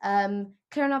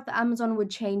 Clearing up the Amazon would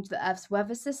change the Earth's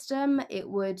weather system. It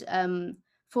would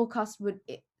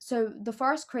so the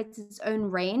forest creates its own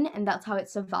rain, and that's how it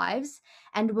survives.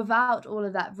 And without all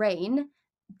of that rain,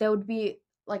 there would be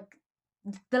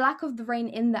the lack of the rain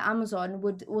in the Amazon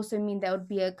would also mean there would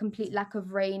be a complete lack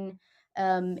of rain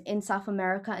in South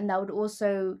America, and that would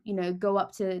also go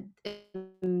up to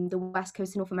the west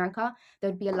coast of North America.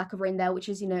 There would be a lack of rain there, which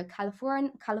is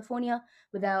California,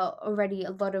 without already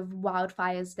a lot of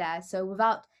wildfires there. So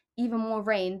without even more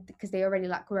rain, because they already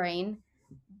lack rain,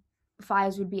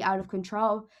 fires would be out of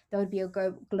control. There would be a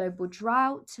global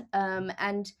drought,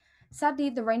 and sadly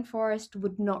the rainforest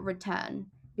would not return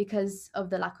because of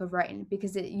the lack of rain,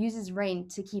 because it uses rain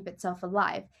to keep itself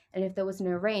alive. And if there was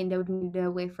no rain, there would be no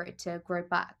way for it to grow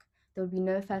back. There would be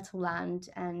no fertile land,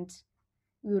 and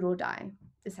we would all die,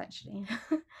 essentially.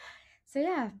 So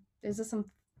yeah, those are some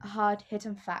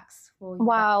hard-hitting facts for you.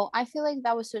 Wow, I feel like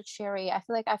that was so cheery. I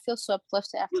feel like I feel so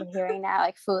uplifted after hearing that,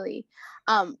 like, fully.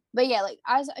 But yeah, like,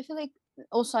 as I feel like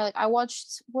also, like, I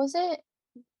watched, was it?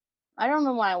 I don't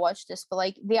remember when I watched this, but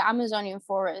like the Amazonian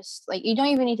forest, like you don't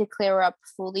even need to clear up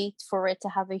fully for it to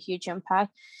have a huge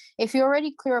impact. If you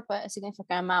already clear up a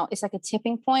significant amount, it's like a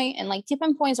tipping point, and like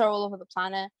tipping points are all over the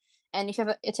planet. And if you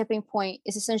have a tipping point,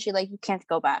 it's essentially like you can't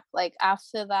go back. Like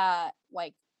after that,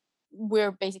 like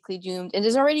we're basically doomed. And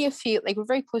there's already a few, like we're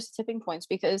very close to tipping points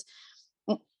because,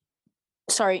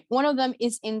 one of them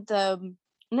is in the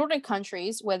northern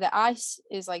countries where the ice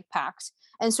is like packed.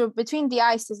 And so between the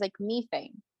ice is like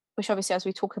methane, which obviously, as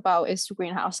we talked about, is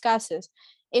greenhouse gases.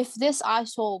 If this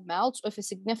ice hole melts, or if a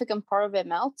significant part of it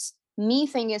melts,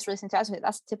 methane is released into the atmosphere.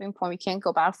 That's the tipping point. We can't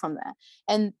go back from there.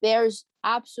 And there's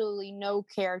absolutely no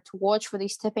care to watch for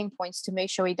these tipping points to make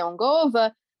sure we don't go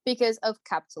over because of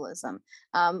capitalism.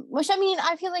 Which, I mean,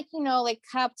 I feel like, like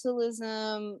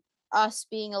capitalism, us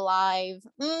being alive,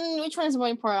 which one is more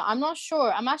important? I'm not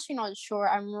sure. I'm actually not sure.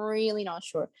 I'm really not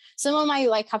sure. Someone might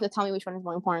have to tell me which one is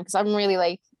more important, because I'm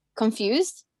really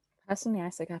confused. Personally, I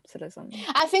say capitalism.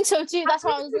 I think so too. That's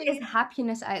what I was thinking. It's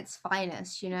happiness at its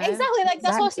finest, Exactly. That's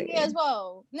what I was thinking as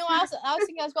well. No, I was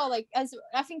thinking as well.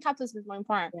 I think capitalism is more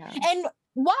important. Yeah. And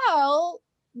while,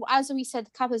 as we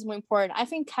said, capitalism is more important, I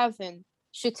think Kevin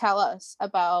should tell us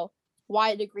about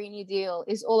why the Green New Deal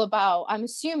is all about. I'm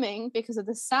assuming, because of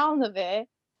the sound of it,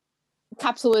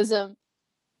 capitalism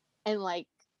and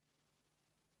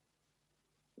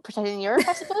protecting Europe,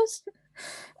 I suppose.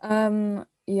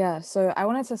 Yeah, so I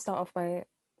wanted to start off by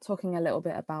talking a little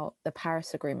bit about the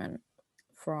Paris Agreement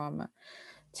from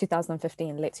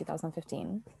 2015, late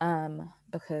 2015,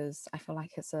 because I feel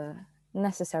like it's a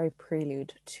necessary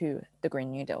prelude to the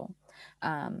Green New Deal.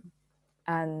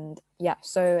 And yeah,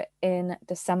 so in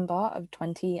December of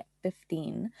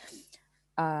 2015,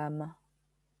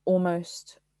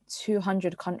 almost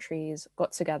 200 countries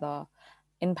got together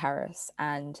in Paris,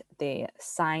 and they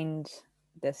signed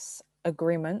this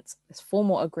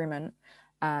formal agreement,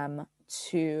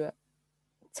 to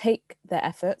take their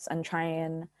efforts and try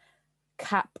and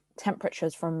cap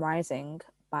temperatures from rising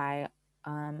by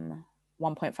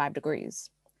 1.5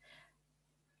 degrees.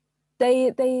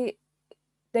 They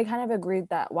kind of agreed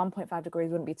that 1.5 degrees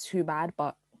wouldn't be too bad,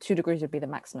 but 2 degrees would be the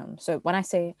maximum. So when I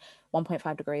say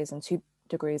 1.5 degrees and 2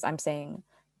 degrees, I'm saying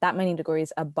that many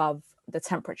degrees above the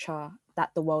temperature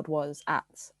that the world was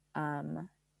at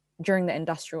during the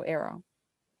industrial era.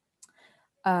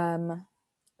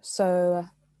 So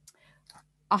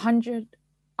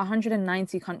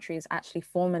 190 countries actually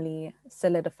formally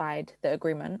solidified the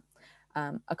agreement.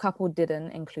 A couple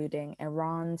didn't, including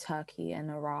Iran, Turkey, and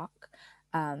Iraq.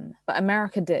 But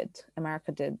America did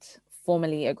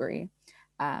formally agree.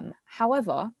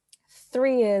 However, 2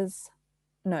 years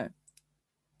later,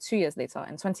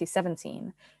 in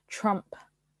 2017, Trump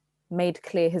made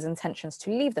clear his intentions to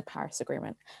leave the Paris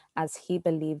Agreement as he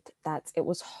believed that it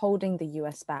was holding the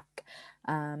US back.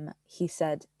 He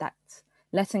said that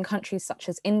letting countries such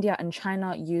as India and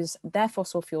China use their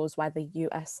fossil fuels while the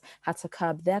US had to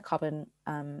curb their carbon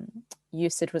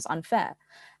usage was unfair.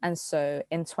 And so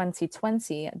in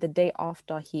 2020, the day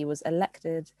after he was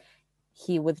elected,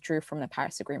 he withdrew from the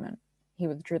Paris Agreement. He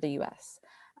withdrew the US.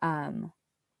 And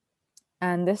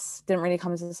this didn't really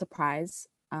come as a surprise,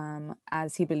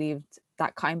 as he believed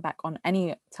that cutting back on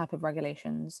any type of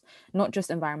regulations, not just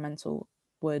environmental,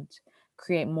 would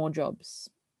create more jobs,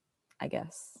 I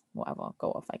guess. Whatever,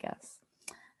 go off, I guess.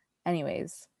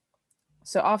 Anyways,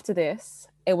 so after this,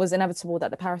 it was inevitable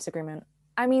that the Paris Agreement,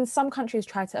 I mean, some countries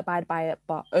tried to abide by it,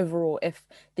 but overall, if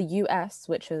the US,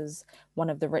 which is one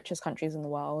of the richest countries in the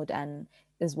world and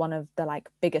is one of the like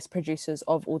biggest producers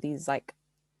of all these like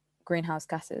greenhouse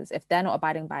gases, if they're not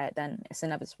abiding by it, then it's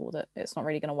inevitable that it's not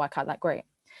really going to work out that great.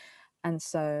 And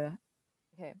so,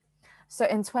 okay. So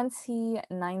in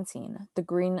 2019, the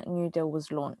Green New Deal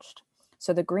was launched.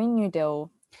 So the Green New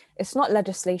Deal, it's not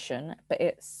legislation, but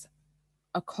it's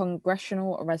a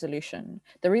congressional resolution.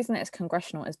 The reason it's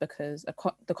congressional is because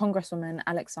the Congresswoman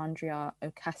Alexandria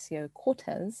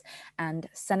Ocasio-Cortez and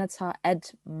Senator Ed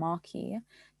Markey,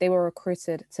 they were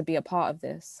recruited to be a part of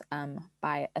this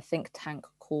by a think tank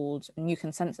called New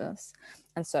Consensus.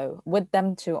 And so with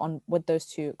those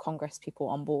two Congress people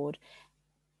on board,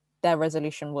 their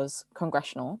resolution was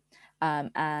congressional.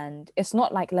 And it's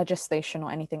not like legislation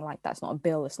or anything like that. It's not a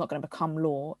bill. It's not going to become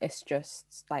law. It's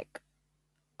just like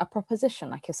a proposition,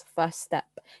 like it's a first step,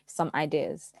 some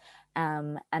ideas.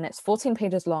 And it's 14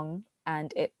 pages long,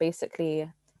 and it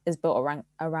basically is built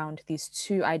around these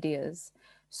two ideas.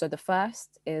 So the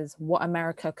first is what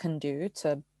America can do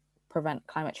to prevent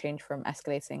climate change from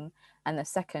escalating. And the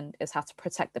second is how to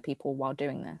protect the people while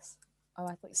doing this.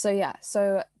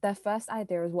 So their first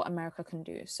idea is what America can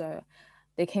do. So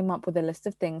they came up with a list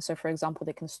of things. So for example,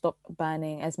 they can stop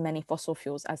burning as many fossil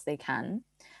fuels as they can,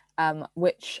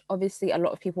 which obviously a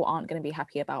lot of people aren't going to be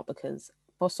happy about, because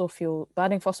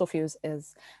burning fossil fuels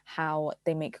is how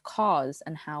they make cars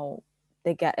and how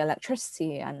they get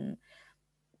electricity, and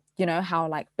you know how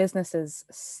like businesses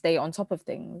stay on top of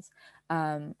things.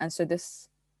 And so this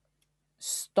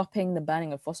stopping the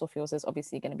burning of fossil fuels is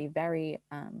obviously going to be very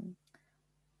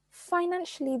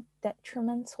financially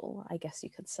detrimental, I guess you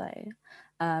could say,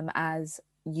 as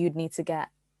you would need to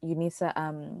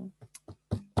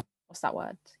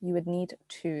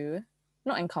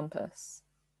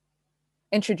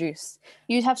introduce.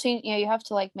 You have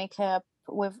to like make up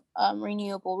with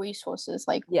renewable resources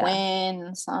like wind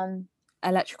and sun,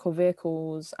 electrical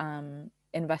vehicles,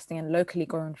 investing in locally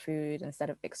grown food instead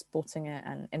of exporting it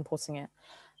and importing it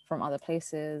from other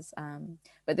places.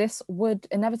 But this would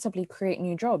inevitably create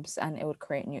new jobs, and it would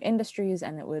create new industries,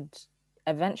 and it would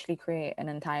eventually create an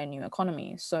entire new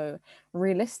economy. So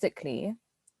realistically,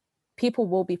 people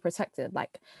will be protected.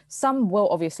 Like some will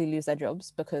obviously lose their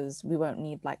jobs because we won't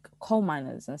need like coal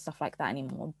miners and stuff like that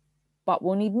anymore. But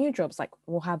we'll need new jobs. Like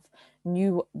we'll have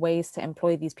new ways to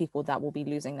employ these people that will be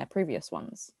losing their previous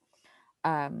ones.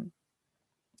 And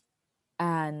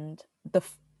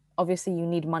obviously you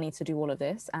need money to do all of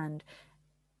this. And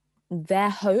their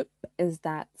hope is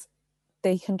that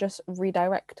they can just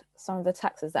redirect some of the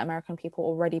taxes that American people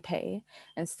already pay,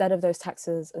 instead of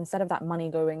that money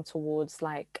going towards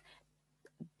like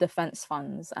defense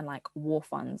funds and like war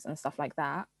funds and stuff like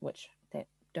that, which they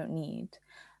don't need.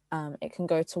 It can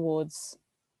go towards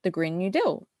the Green New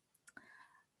Deal.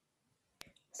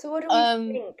 So what do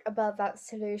we think about that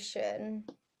solution?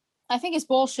 I think it's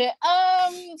bullshit.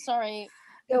 Sorry.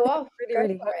 Go off.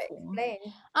 Really explain.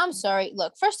 I'm sorry.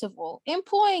 Look, first of all,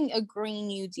 employing a Green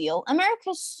New Deal,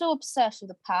 America's so obsessed with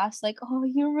the past. Like, oh,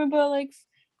 you remember like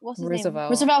what's his name?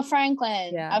 Roosevelt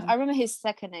Franklin. Yeah. I remember his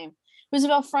second name.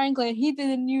 Roosevelt Franklin. He did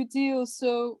a New Deal,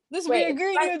 so this will be a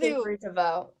Green New Deal.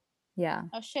 Roosevelt. Yeah.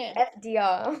 Oh shit.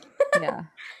 FDR. Yeah.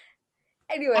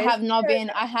 Anyway, I have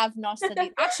not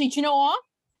studied. Actually, do you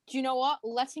know what?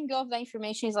 Letting go of that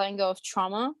information is letting go of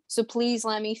trauma. So please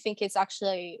let me think it's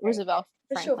actually Roosevelt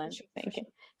Franklin. For sure.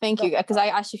 Thank you. Because I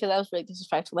actually feel that was really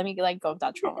disrespectful. Let me let go of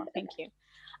that trauma. Thank you.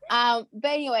 But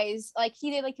anyways, like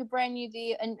he did like a brand new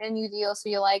deal, a new deal. So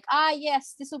you're like,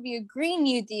 yes, this will be a Green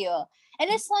New Deal. And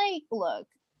it's like, look,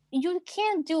 you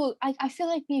can't do. I feel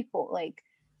like people like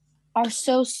are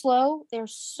so slow. They're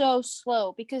so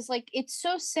slow because like it's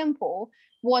so simple.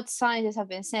 What scientists have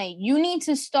been saying, you need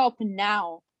to stop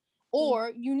now,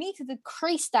 or you need to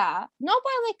decrease that, not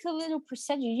by like a little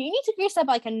percentage. You need to decrease that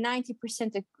by like a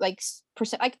 90% like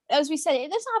percent. Like as we said, it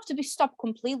doesn't have to be stopped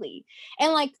completely.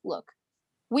 And like, look,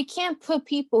 we can't put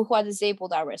people who are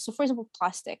disabled at risk. So, for example,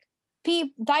 plastic.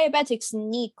 Diabetics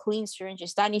need clean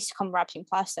syringes. That needs to come wrapped in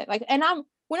plastic. Like, and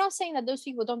we're not saying that those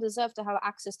people don't deserve to have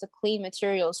access to clean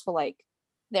materials for like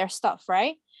their stuff,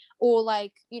 right? Or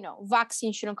like,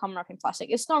 vaccines shouldn't come wrapped in plastic.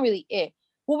 It's not really it.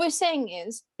 What we're saying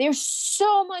is there's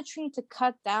so much we need to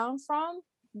cut down from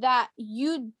that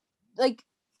you like.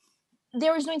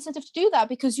 There is no incentive to do that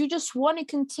because you just want to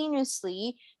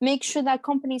continuously make sure that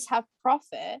companies have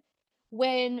profit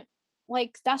when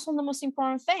like that's not the most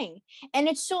important thing. And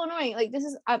it's so annoying. Like this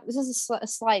is a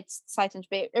slight tangent,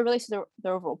 but it relates to the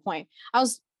overall point. I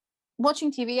was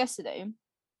watching TV yesterday.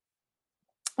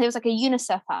 There was like a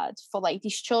UNICEF ad for like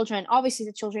these children, obviously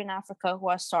the children in Africa who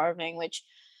are starving, which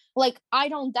like I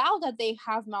don't doubt that they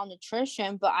have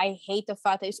malnutrition, but I hate the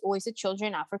fact that it's always the children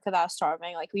in Africa that are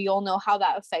starving. Like we all know how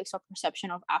that affects our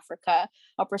perception of Africa,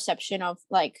 our perception of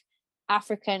like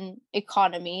African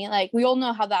economy. Like we all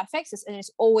know how that affects us, and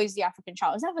it's always the African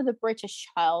child. It's never the British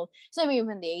child. It's never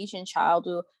even the Asian child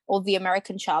or the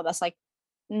American child that's like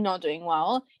not doing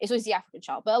well. It's always the African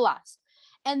child. But alas.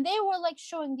 And they were like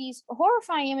showing these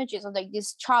horrifying images of like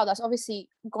this child that's obviously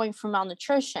going through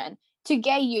malnutrition to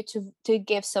get you to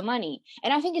give some money.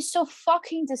 And I think it's so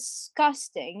fucking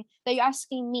disgusting that you're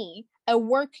asking me, a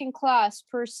working class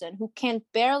person who can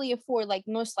barely afford like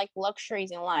most like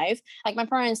luxuries in life. Like my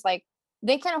parents, like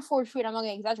they can afford food. I'm not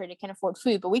gonna exaggerate, they can afford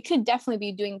food, but we could definitely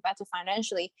be doing better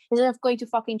financially instead of going to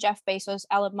fucking Jeff Bezos,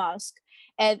 Elon Musk,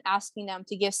 and asking them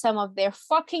to give some of their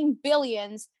fucking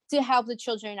billions to help the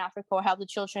children in Africa or help the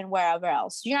children wherever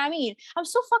else. You know what I mean? I'm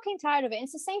so fucking tired of it.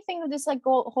 It's the same thing with this like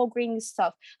whole green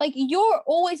stuff. Like you're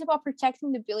always about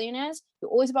protecting the billionaires.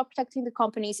 You're always about protecting the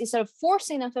companies instead of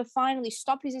forcing them to finally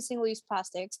stop using single-use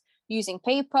plastics, using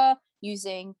paper,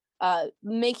 using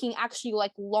making actually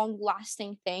like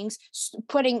long-lasting things,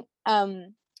 putting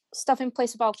stuff in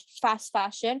place about fast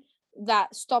fashion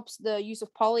that stops the use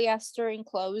of polyester in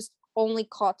clothes, only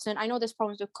cotton. I know there's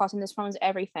problems with cotton, there's problems with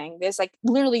everything. There's like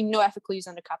literally no ethical use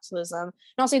under capitalism.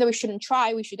 Not saying that we shouldn't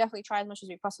try, we should definitely try as much as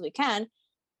we possibly can,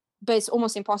 but it's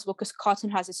almost impossible because cotton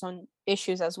has its own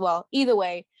issues as well. Either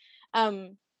way,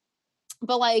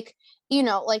 but like,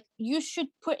 like you should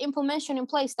put implementation in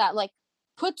place that like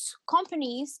puts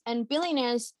companies and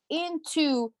billionaires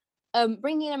into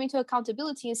bringing them into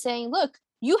accountability and saying, look,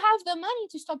 you have the money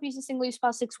to stop using single-use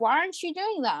plastics. Why aren't you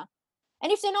doing that?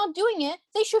 And if they're not doing it,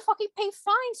 they should fucking pay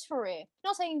fines for it. I'm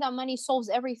not saying that money solves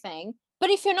everything,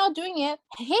 but if you're not doing it,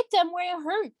 hit them where it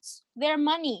hurts. Their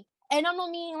money. And I'm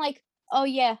not meaning like, oh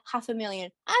yeah, $500,000.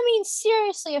 I mean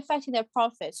seriously affecting their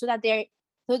profit so that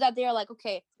they're like,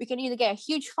 okay, we can either get a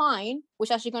huge fine,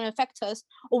 which actually going to affect us,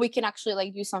 or we can actually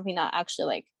like do something that actually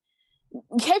like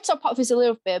hurts our profits a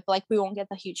little bit, but like we won't get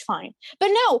the huge fine. But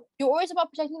no, you're always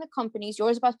about protecting the companies. You're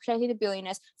always about protecting the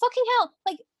billionaires. Fucking hell,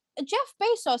 like Jeff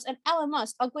Bezos and Elon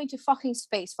Musk are going to fucking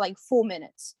space for like 4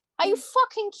 minutes. Are you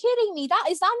fucking kidding me?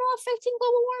 Is that not affecting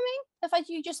global warming? The fact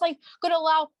you just like gonna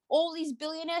allow all these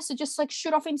billionaires to just like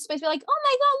shoot off into space, be like, oh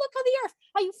my god, look at the Earth.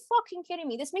 Are you fucking kidding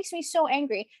me? This makes me so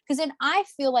angry because then I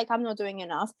feel like I'm not doing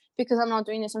enough because I'm not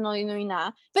doing this, I'm not doing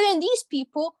that. But then these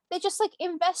people, they're just like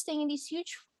investing in these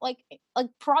huge like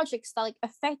projects that like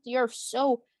affect the Earth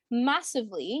so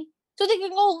massively, so they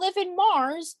can go live in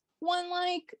Mars when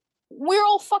like we're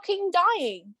all fucking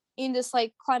dying in this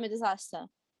like climate disaster.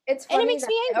 It's funny, and it makes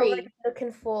me angry. They're already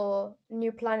looking for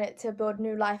new planet to build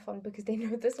new life on because they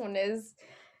know this one is.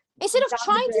 Instead of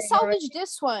trying to salvage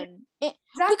this one,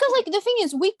 because like the thing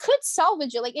is, we could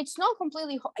salvage it. Like it's not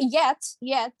completely yet.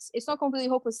 It's not completely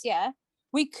hopeless yet.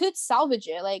 We could salvage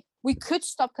it. Like we could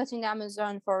stop cutting the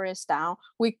Amazon forest down.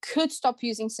 We could stop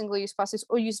using single-use plastics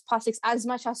or use plastics as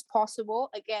much as possible.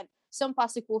 Again, some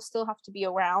plastic will still have to be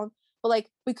around, but like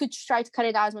we could try to cut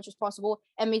it out as much as possible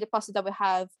and make the plastic that we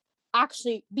have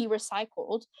actually be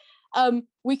recycled.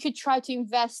 We could try to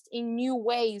invest in new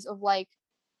ways of like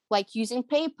using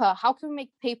paper. How can we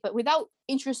make paper without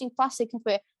introducing plastic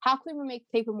into it? How can we make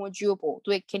paper more durable?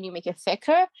 Can you make it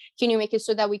thicker? Can you make it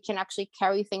so that we can actually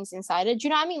carry things inside it? Do you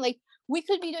know what I mean? Like we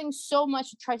could be doing so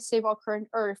much to try to save our current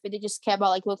Earth, but they just care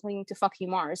about like looking to fucking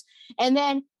Mars. And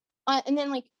then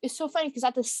like it's so funny because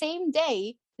at the same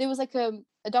day there was like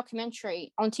a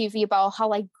documentary on TV about how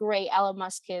like great Elon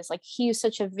Musk is. Like he is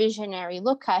such a visionary.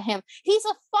 Look at him. He's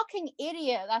a fucking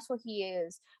idiot. That's what he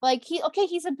is. Like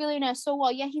he's a billionaire. So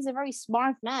well, yeah, he's a very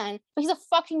smart man, but he's a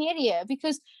fucking idiot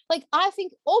because like I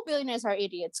think all billionaires are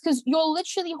idiots because you're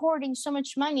literally hoarding so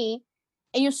much money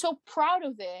and you're so proud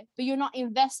of it, but you're not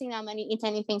investing that money into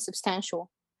anything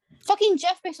substantial. Fucking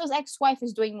Jeff Bezos' ex-wife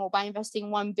is doing more by investing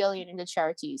 $1 billion into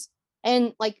charities.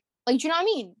 And like, do you know what I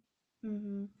mean?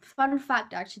 Mm-hmm. Fun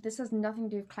fact, actually, this has nothing to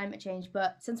do with climate change,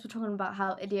 but since we're talking about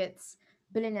how idiots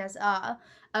billionaires are,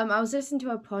 I was listening to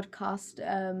a podcast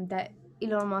that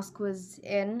Elon Musk was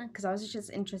in because I was just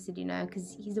interested,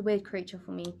 because he's a weird creature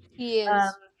for me. He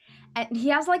is. And he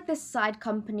has like this side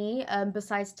company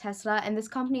besides Tesla, and this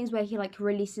company is where he like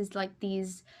releases like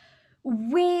these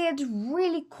weird,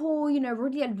 really cool,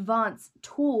 really advanced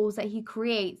tools that he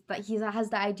creates that he has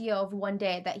the idea of one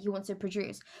day that he wants to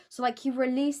produce. So like he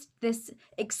released this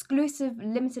exclusive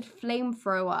limited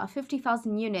flamethrower,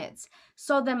 50,000 units,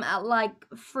 sold them at like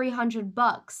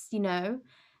 $300,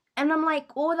 and I'm like,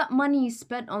 all that money you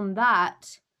spent on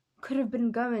that could have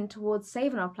been going towards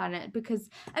saving our planet, because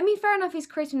I mean, fair enough, he's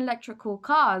creating electrical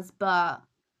cars, but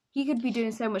he could be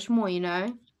doing so much more,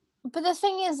 But the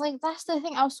thing is, like, that's the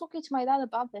thing. I was talking to my dad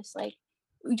about this. Like,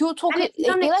 you're talking and it's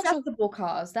non-acceptable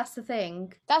cars. That's the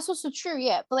thing. That's also true,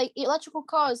 yeah. But like electrical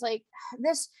cars, like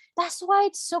this. That's why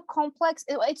it's so complex.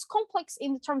 It's complex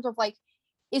in terms of like,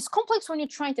 it's complex when you're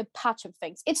trying to patch up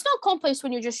things. It's not complex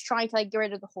when you're just trying to like get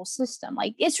rid of the whole system.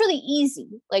 Like, it's really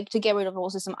easy, like, to get rid of the whole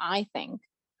system. I think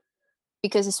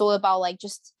because it's all about like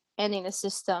just ending the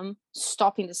system,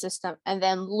 stopping the system, and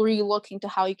then re-looking to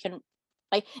how you can.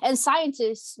 Like, and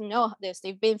scientists know this.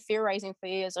 They've been theorizing for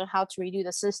years on how to redo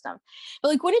the system. But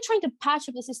like when you're trying to patch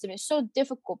up the system, it's so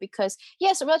difficult because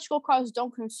yes, electrical cars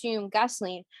don't consume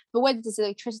gasoline, but where does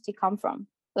electricity come from?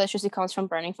 Electricity comes from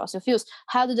burning fossil fuels.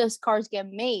 How do those cars get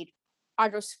made? Are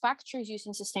those factories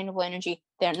using sustainable energy?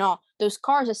 They're not. Those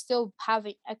cars are still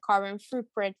having a carbon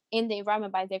footprint in the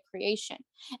environment by their creation.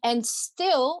 And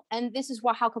still, and this is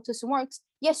how capitalism works,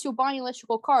 yes, you're buying an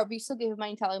electrical car, but you still give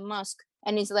money to Elon Musk,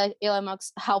 and is Elon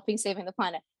Musk helping saving the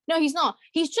planet? No, he's not.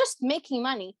 He's just making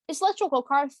money. This electrical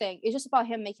car thing is just about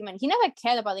him making money. He never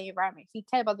cared about the environment. If he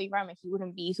cared about the environment, he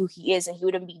wouldn't be who he is, and he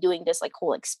wouldn't be doing this like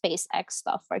whole like SpaceX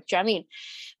stuff, right? Do you know what I mean?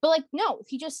 But like, no,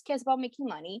 he just cares about making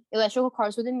money. Electrical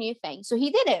cars were the new thing, so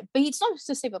he did it. But it's not just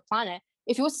to save the planet.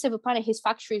 If he was to save the planet, his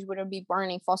factories wouldn't be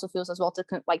burning fossil fuels as well to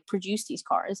like produce these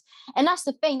cars. And that's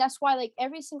the thing. That's why like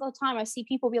every single time I see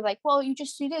people be like, well, you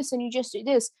just do this and you just do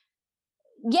this.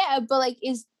 Yeah, but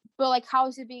how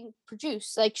is it being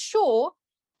produced? Like, sure,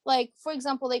 like for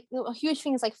example, like a huge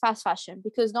thing is like fast fashion,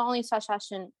 because not only is fast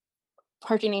fashion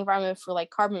hurting the environment for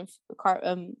like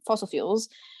fossil fuels,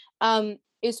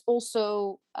 is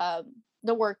also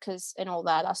the workers and all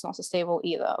that. That's not sustainable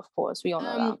either, of course, we all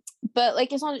know that. But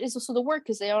like it's also the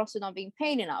workers, they're also not being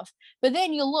paid enough. But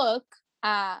then you look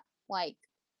at like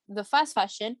the fast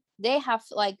fashion, they have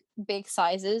like big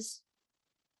sizes.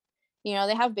 They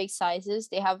have big sizes.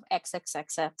 They have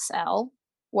XXXXL,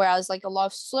 whereas like a lot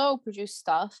of slow produced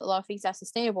stuff, a lot of things that's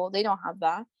sustainable, they don't have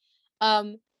that.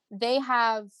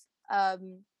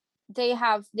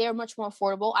 They're much more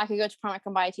affordable. I could go to Primark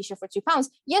and buy a t-shirt for £2.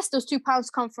 Yes, those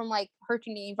 £2 come from like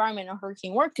hurting the environment or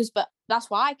hurting workers, but that's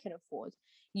what I can afford.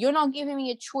 You're not giving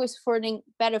me a choice for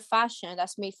better fashion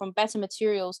that's made from better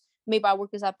materials, made by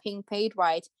workers that are being paid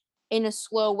right, in a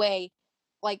slow way,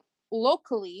 like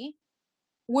locally,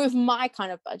 with my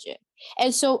kind of budget.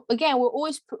 And so again, we're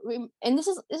always, and this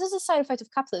is a side effect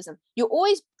of capitalism, you're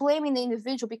always blaming the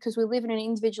individual, because we live in an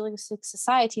individualistic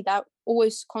society that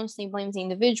always constantly blames the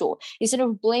individual instead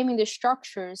of blaming the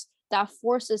structures that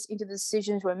force us into the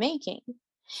decisions we're making.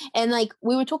 And like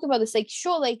we were talking about this, like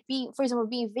sure, like being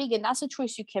vegan, that's a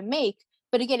choice you can make,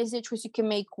 but again, it's a choice you can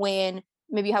make when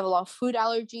maybe you have a lot of food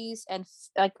allergies, and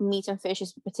like meat and fish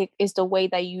is the way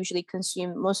that you usually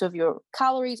consume most of your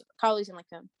calories in like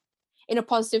in a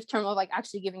positive term of like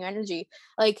actually giving you energy.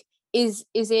 Like is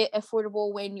it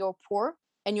affordable when you're poor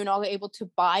and you're not able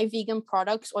to buy vegan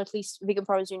products, or at least vegan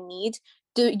products you need?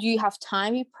 Do you have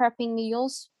time you prepping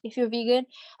meals if you're vegan?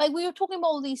 Like we were talking about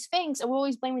all these things, and we're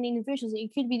always blaming the individuals that you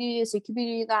could be doing this, you could be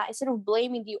doing that, instead of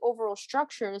blaming the overall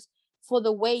structures for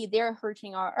the way they're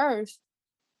hurting our earth.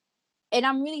 And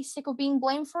I'm really sick of being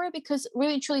blamed for it, because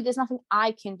really, truly, there's nothing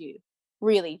I can do.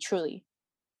 Really, truly.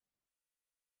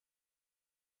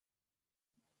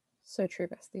 So true,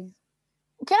 bestie.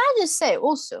 Can I just say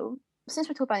also, since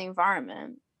we talk about the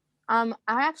environment, I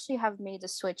actually have made the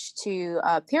switch to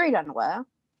period underwear.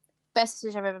 Best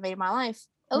decision I've ever made in my life.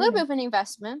 A little bit of an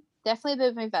investment. Definitely a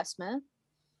bit of an investment.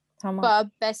 How much? But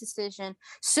best decision.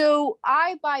 So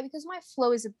I buy, because my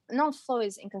flow is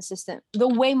inconsistent. The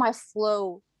way my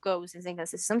flow goes is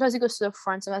inconsistent. Sometimes it goes to the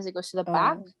front, sometimes it goes to the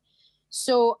back.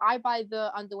 So I buy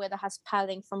the underwear that has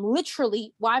padding from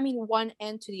literally, one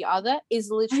end to the other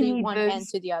is literally one end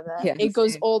to the other. Yeah, it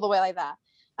goes all the way like that.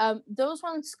 Those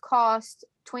ones cost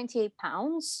 £28.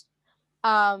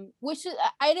 Which is,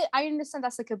 I understand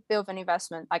that's like a bit of an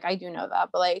investment. Like I do know that,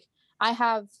 but like I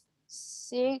have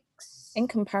 6 in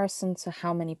comparison to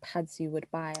how many pads you would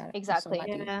buy. Exactly.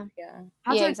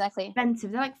 Yeah, exactly.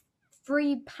 Expensive. They're like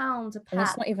 £3 a pad. And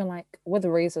it's not even like, with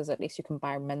razors, at least you can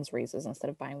buy men's razors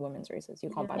instead of buying women's razors. You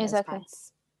can't buy men's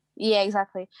pads. Yeah,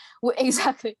 exactly.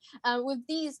 Exactly. With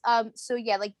these, so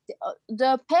yeah, like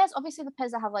the pairs, obviously the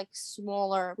pairs that have like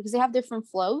smaller, because they have different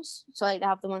flows. So like they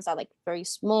have the ones that are like very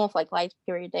small for like light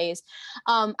period days.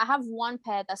 I have one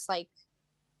pair that's like,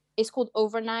 it's called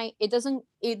overnight.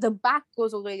 The back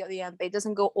goes all the way at the end, but it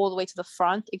doesn't go all the way to the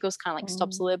front. It goes kind of like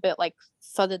stops a little bit like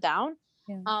further down.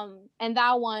 Yeah. And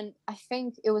that one, I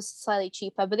think it was slightly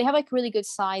cheaper, but they have like really good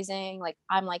sizing. Like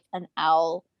I'm like an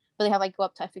L, but they have like go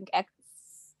up to I think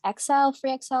XL,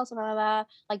 3XL, something like that.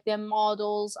 Like their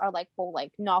models are like all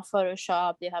like not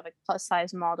Photoshop. They have like plus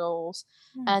size models,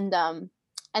 and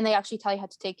they actually tell you how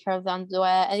to take care of the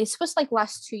underwear, and it's supposed to like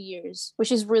last 2 years,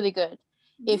 which is really good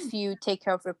if you take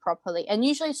care of it properly. And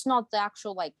usually it's not the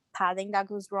actual like padding that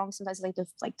goes wrong. Sometimes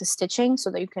it's like the stitching,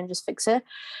 so that you can just fix it.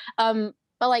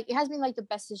 But like it has been like the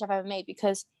best stitch I've ever made,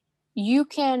 because you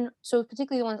can, so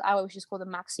particularly the ones I wear, which is called the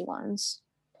maxi ones,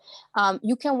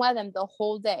 you can wear them the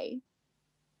whole day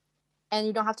and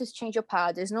you don't have to change your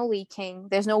pad. There's no leaking.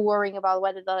 There's no worrying about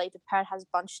whether the pad has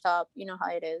bunched up. You know how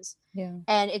it is. Yeah.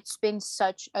 And it's been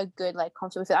such a good, like,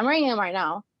 comfortable fit. I'm wearing them right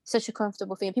now. Such a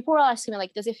comfortable fit. People were asking me,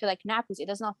 like, does it feel like nappies? It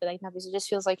does not feel like nappies. It just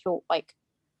feels like you're, like,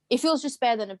 it feels just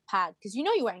better than a pad. Because you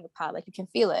know you're wearing a pad. Like, you can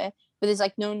feel it. But there's,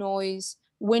 like, no noise.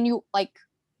 When you, like,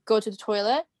 go to the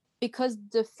toilet, because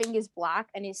the thing is black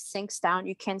and it sinks down,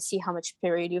 you can't see how much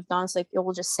period you've done. So, like, it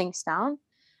will just sinks down.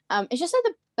 It's just, like,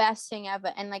 the best thing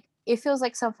ever. And, like, it feels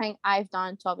like something I've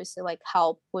done to obviously like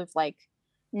help with like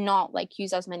not like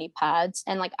use as many pads.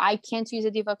 And like I can't use a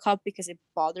Diva cup because it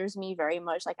bothers me very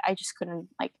much. Like I just couldn't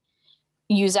like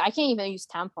use it. I can't even use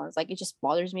tampons. Like it just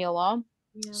bothers me a lot.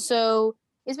 Yeah. So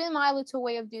it's been my little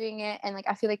way of doing it. And like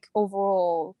I feel like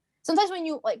overall, sometimes when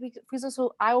you like, because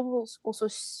also I will also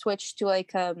switch to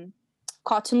like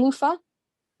cotton loofah,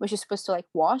 which is supposed to like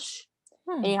wash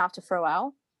and you have to throw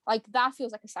out. Like that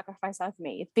feels like a sacrifice I've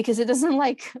made, because it doesn't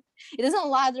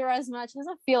lather as much, it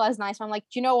doesn't feel as nice. I'm like,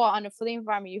 do you know what, for the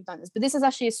environment you've done this, but this is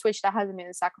actually a switch that hasn't been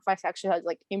a sacrifice. It actually has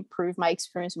like improved my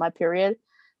experience with my period.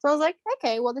 So I was like,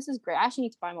 okay, well this is great. I actually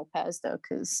need to buy more pairs though,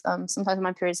 because sometimes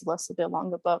my periods last a bit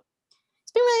longer, but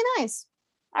it's been really nice.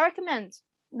 I recommend.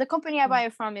 The company I buy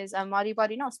it from is Modi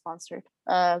Body, not sponsored.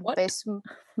 Based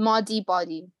Modi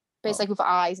Body, based like with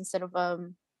eyes instead of a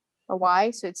Y,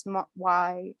 so it's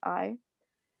YI.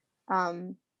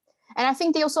 And I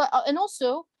think they also, and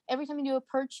also every time you do a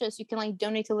purchase, you can like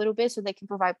donate a little bit, so they can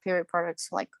provide period products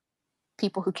to like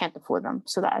people who can't afford them.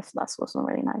 So that's also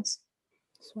really nice.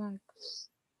 Swag.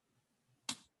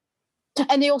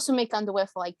 And they also make underwear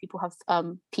for like people who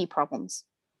have pee problems.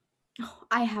 Oh,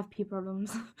 I have pee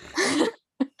problems.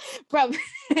 Bro,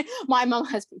 my mom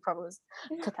has pee problems.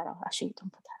 Cut that out. Actually,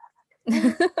 don't put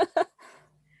that out.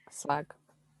 Swag.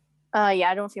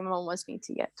 Yeah, I don't think my mom wants me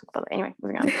to talk about it. Anyway,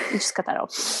 moving on. We just cut that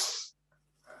out.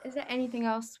 Is there anything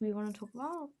else we want to talk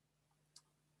about?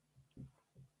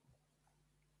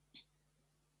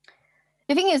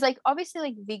 The thing is, like, obviously,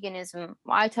 like, veganism,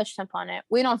 I touched upon it.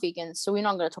 We're not vegans, so we're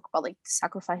not going to talk about, like, the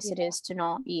sacrifice it is to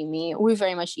not eat meat. We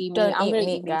very much eat meat. Don't eat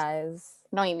meat, guys.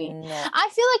 Don't eat meat. No. I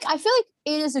feel like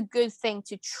it is a good thing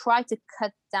to try to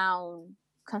cut down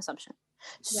consumption.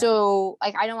 So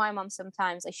like I know my mom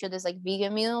sometimes like she does like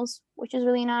vegan meals, which is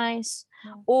really nice.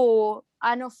 Or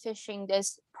I know fishing,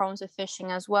 there's problems with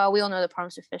fishing as well. We all know the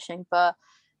problems with fishing, but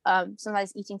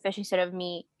sometimes eating fish instead of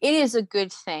meat, it is a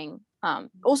good thing.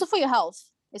 Also for your health,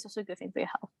 it's also a good thing for your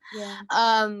health.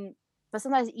 But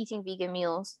sometimes eating vegan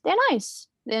meals, they're nice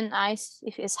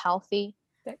if it's healthy.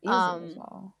 They're easy as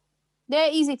well. They're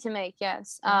easy to make,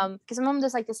 yes. Because my mom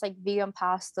does like this like vegan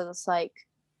pasta that's like,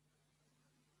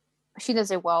 she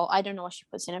does it well. I don't know what she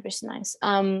puts in it, but it's nice.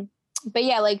 But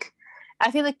yeah, like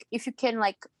I feel like if you can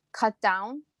like cut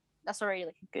down, that's already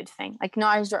like a good thing. Like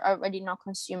now you're already not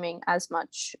consuming as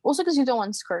much. Also because you don't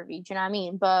want scurvy, do you know what I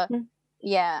mean? But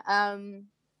yeah.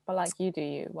 But like you do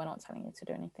you. We're not telling you to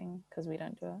do anything because we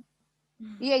don't do it.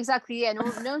 Yeah, exactly. Yeah,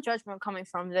 no judgment coming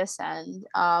from this end.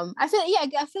 I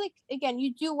feel like again,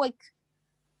 you do like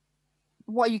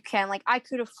what you can. Like I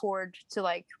could afford to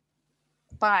like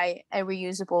buy a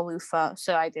reusable loofah,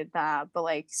 so I did that. But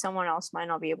like someone else might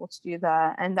not be able to do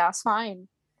that, and that's fine.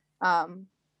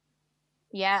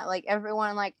 Yeah, like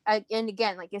everyone, like and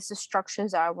again, like it's the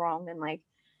structures that are wrong, and like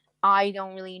I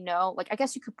don't really know. Like I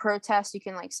guess you could protest, you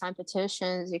can like sign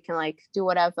petitions, you can like do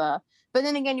whatever. But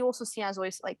then again, you also see as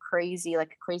always like crazy,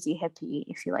 like a crazy hippie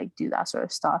if you like do that sort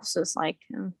of stuff. So it's like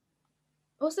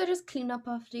also just clean up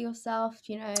after yourself,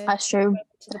 you know. That's true.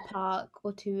 To the park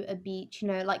or to a beach, you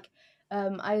know, like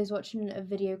I was watching a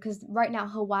video because right now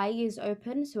Hawaii is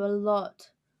open, so a lot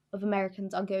of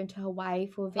Americans are going to Hawaii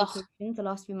for vacation the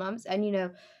last few months, and you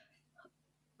know,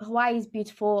 Hawaii is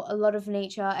beautiful, a lot of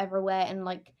nature everywhere, and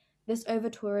like this over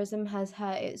tourism has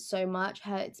hurt it so much,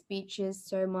 hurt its beaches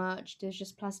so much. There's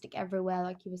just plastic everywhere,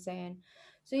 like you were saying.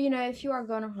 So you know, if you are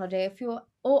going on holiday, if you're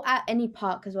or at any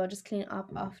park as well, just clean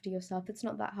up after yourself. It's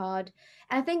not that hard.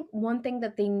 And I think one thing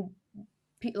that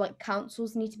like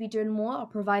councils need to be doing more or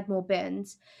provide more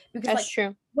bins, because that's like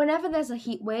true. Whenever there's a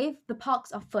heat wave, the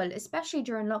parks are full, especially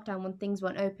during lockdown when things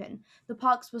weren't open. The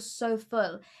parks were so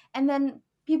full, and then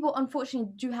people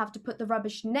unfortunately do have to put the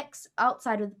rubbish next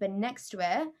outside of the bin next to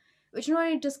it, which not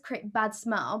only does create bad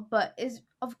smell, but is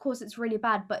of course it's really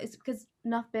bad, but it's because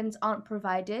enough bins aren't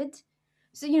provided.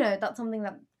 So you know, that's something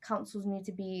that councils need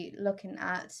to be looking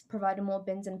at, providing more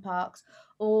bins in parks,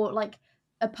 or like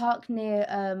a park near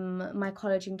my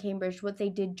college in Cambridge. What they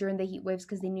did during the heat waves,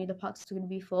 because they knew the parks were going to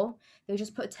be full, they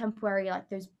just put temporary, like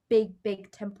those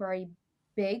big temporary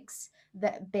bins.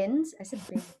 I said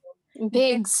big.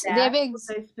 Bigs. They're bigs.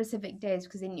 Those specific days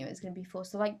because they knew it was going to be full.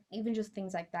 So like even just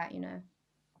things like that, you know.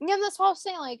 Yeah, that's what I was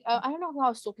saying. Like, I don't know who I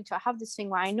was talking to. I have this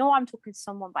thing where I know I'm talking to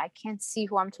someone, but I can't see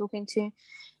who I'm talking to.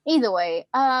 Either way,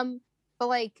 but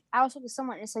like I was talking to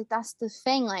someone. It's like that's the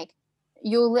thing. Like,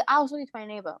 I was talking to my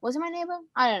neighbor. Was it my neighbor?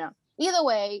 I don't know. Either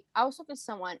way, I was talking to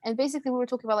someone, and basically we were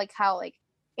talking about like how like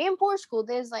in Portugal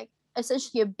there's like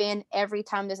essentially a bin every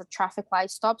time there's a traffic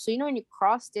light stop. So you know when you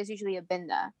cross, there's usually a bin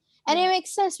there, and it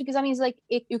makes sense because that means like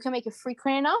you can make it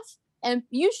frequent enough. And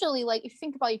usually, like if you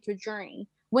think about like, your journey.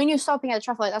 When you're stopping at a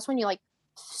traffic light, that's when you're like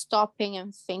stopping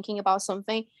and thinking about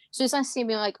something. So it's not being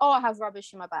like, oh, I have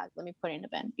rubbish in my bag, let me put it in the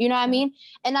bin. You know what I mean?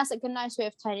 And that's like a nice way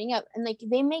of tidying up. And like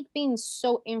they make bins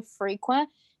so infrequent,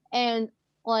 and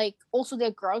like also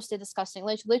they're gross, they're disgusting.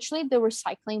 Like literally the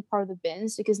recycling part of the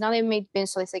bins, because now they made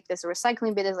bins so it's like there's a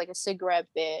recycling bit, there's like a cigarette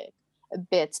bit,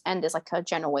 and there's like a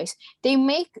general waste. They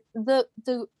make the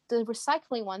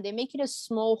recycling one, they make it a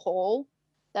small hole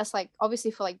that's like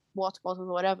obviously for like water bottles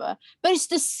or whatever, but it's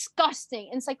disgusting.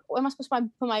 And it's like, am I supposed to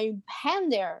put my hand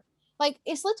there? Like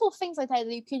it's little things like that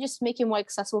you can just make it more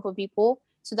accessible for people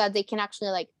so that they can actually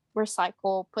like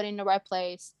recycle, put it in the right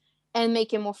place, and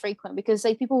make it more frequent. Because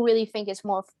like people really think it's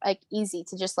more like easy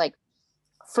to just like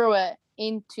throw it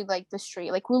into like the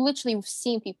street. Like you've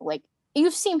seen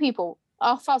people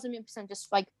 1,000,000%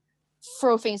 just like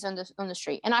throw things on the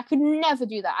street, and I could never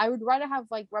do that. I would rather have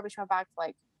like rubbish in my bag for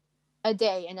like a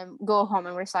day and then go home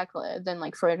and recycle it than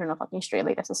like throw it in a fucking street.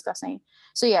 Like that's disgusting.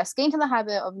 So yes, get into the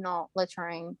habit of not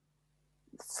littering.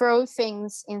 Throw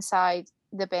things inside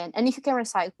the bin, and if you can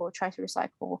recycle, try to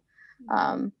recycle.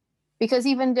 Because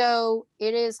even though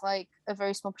it is like a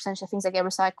very small percentage of things that get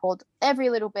recycled, every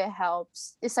little bit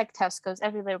helps. It's like Tesco's,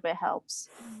 every little bit helps.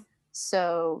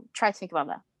 So try to think about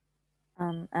that.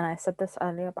 And I said this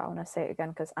earlier, but I want to say it again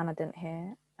because Anna didn't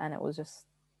hear, and it was just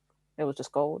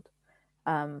gold.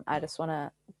 I just want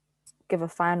to give a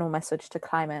final message to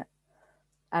climate.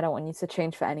 I don't want you to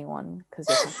change for anyone because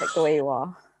you're perfect the way you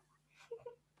are.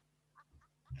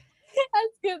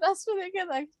 That's good. That's really good,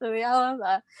 actually. I love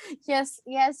that. Yes,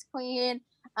 Queen.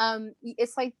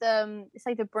 It's like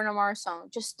the Bruno Mars song.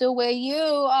 Just the way you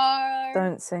are.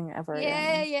 Don't sing ever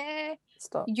again. Yeah.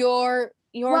 Stop. Your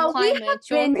climate.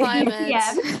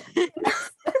 Yeah.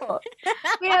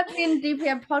 We have been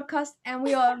DPM Podcast, and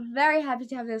we are very happy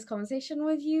to have this conversation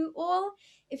with you all.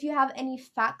 If you have any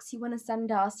facts you want to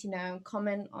send us,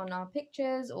 comment on our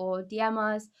pictures or DM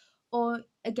us. Or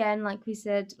again, like we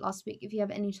said last week, if you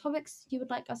have any topics you would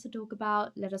like us to talk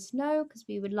about, let us know, because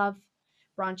we would love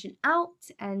branching out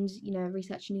and,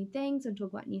 research new things and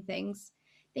talk about new things.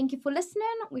 Thank you for listening.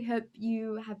 We hope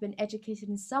you have been educated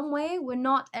in some way. We're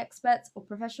not experts or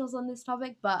professionals on this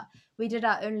topic, but we did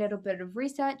our own little bit of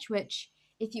research, which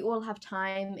if you all have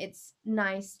time, it's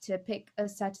nice to pick a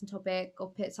certain topic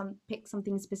or pick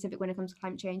something specific when it comes to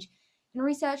climate change and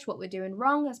research what we're doing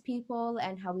wrong as people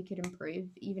and how we could improve,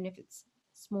 even if it's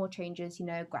small changes,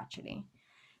 gradually.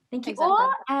 Thank you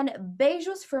all, and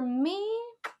beijos from me.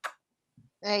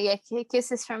 Yeah,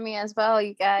 kisses from me as well,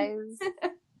 you guys.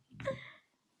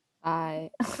 Bye.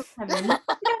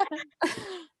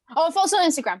 Oh, follow us on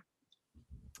Instagram.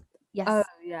 Yes. Oh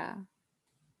yeah.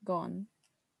 Go on.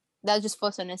 They'll just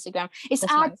post on Instagram. It's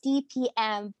That's at nice.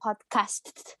 DPM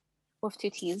podcast with 2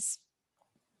 T's.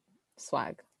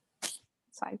 Swag.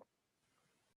 Swag.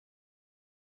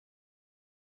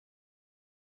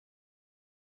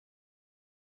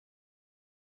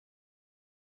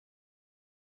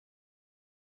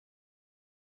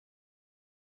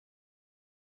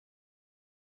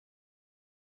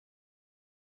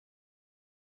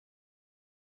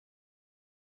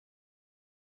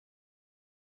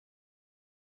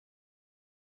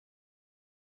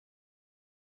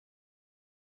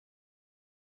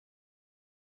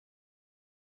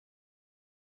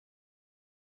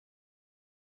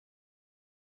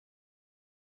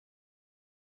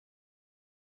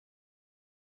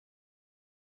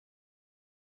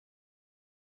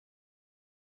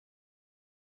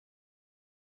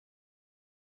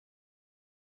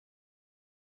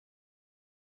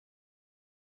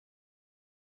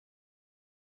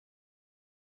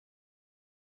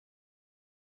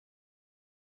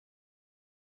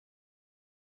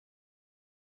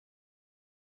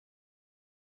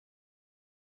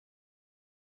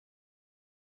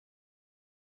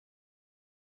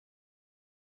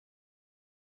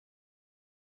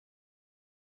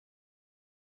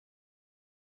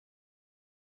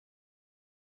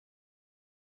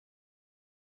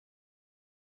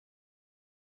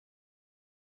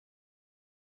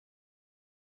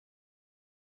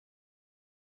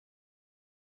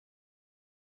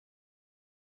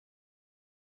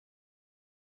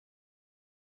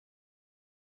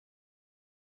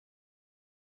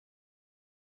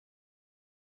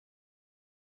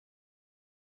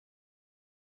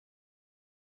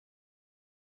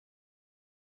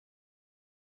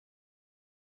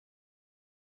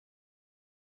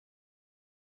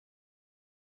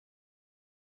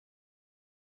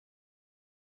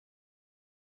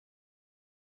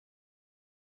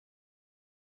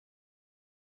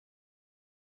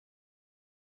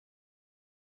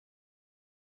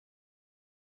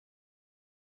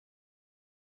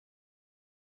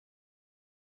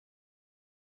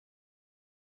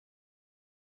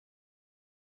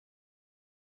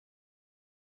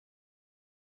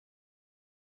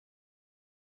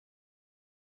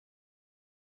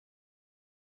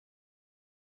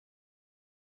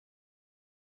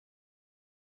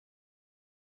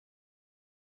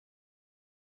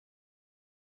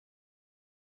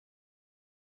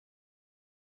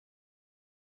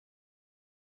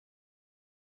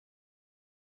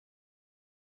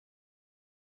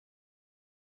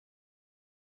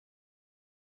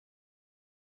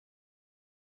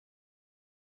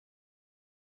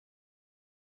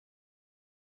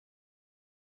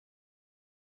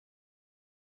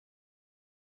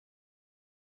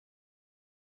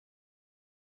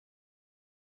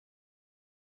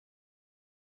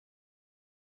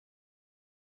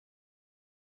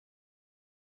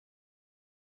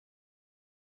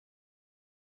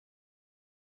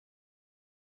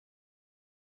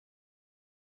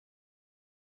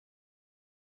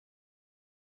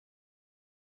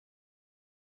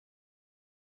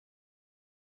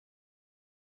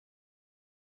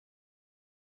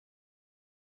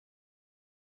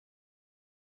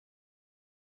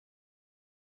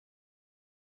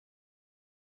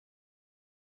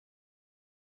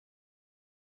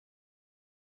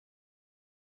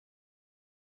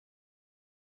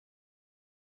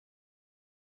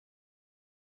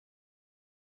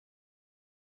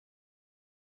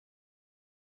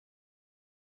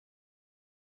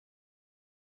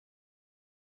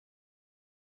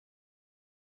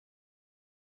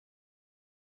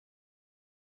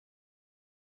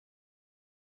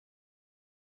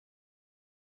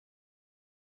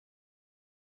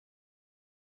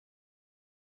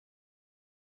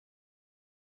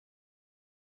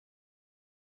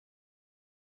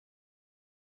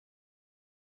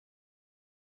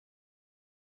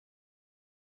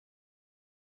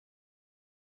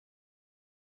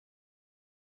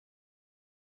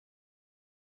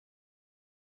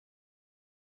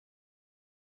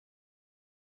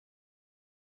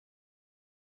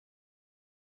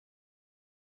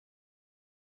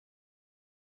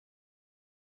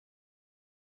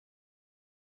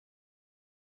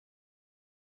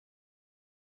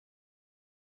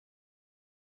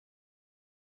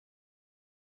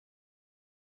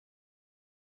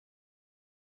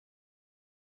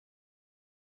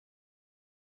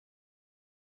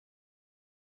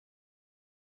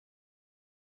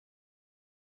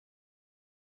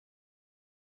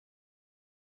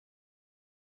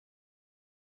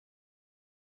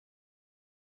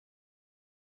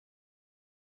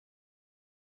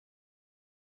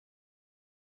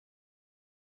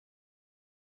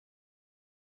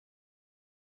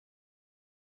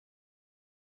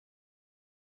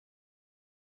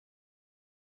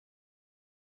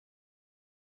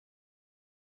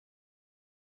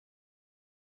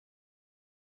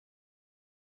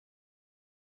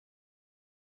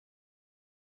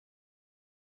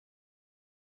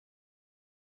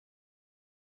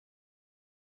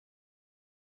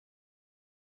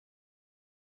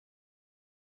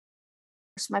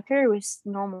 my period was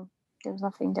normal. There was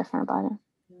nothing different about it.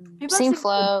 People Same actually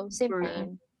flow, same for it.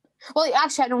 pain. Well,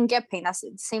 actually, I don't get pain. That's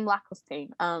the same lack of pain.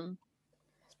 Must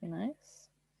be nice.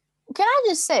 Can I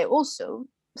just say also,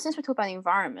 since we're talking about the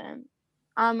environment,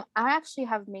 I actually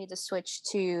have made a switch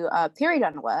to period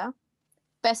underwear.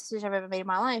 Best decision I've ever made in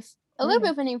my life. A little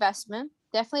bit of an investment,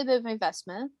 definitely a bit of an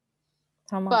investment.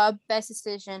 How much? But best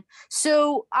decision.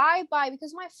 So I buy,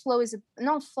 because my flow is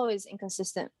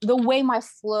inconsistent. The way my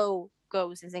flow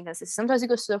goes is inconsistent. Sometimes it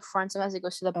goes to the front, sometimes it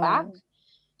goes to the back.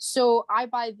 So I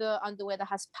buy the underwear that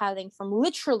has padding from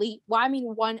literally,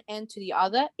 one end to the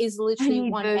other is literally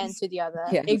one end to the other.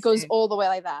 Yeah, it goes all the way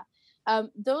like that.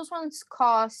 Those ones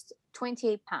cost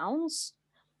 £28.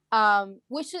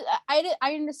 Which is, I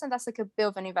understand that's like a bit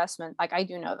of an investment. Like, I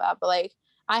do know that, but like,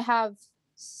 I have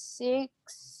 6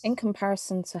 in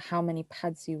comparison to how many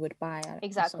pads you would buy.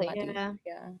 Exactly.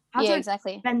 Yeah,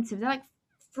 exactly. Expensive. They're like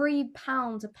 £3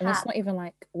 a pad. And it's not even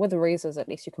like, with razors, at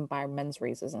least you can buy men's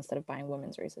razors instead of buying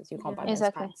women's razors. You can't buy men's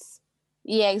pads.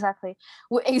 Yeah, exactly.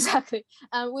 Exactly.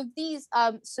 With these,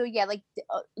 so yeah, like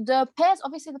the pairs,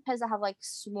 obviously the pairs that have like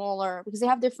smaller, because they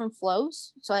have different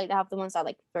flows. So like they have the ones that are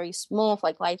like very small for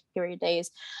like light period days.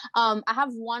 I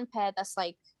have one pair that's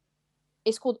like,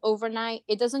 it's called overnight.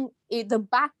 The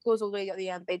back goes all the way to the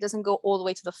end, but it doesn't go all the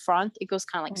way to the front. It goes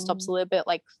kind of like stops a little bit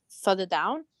like further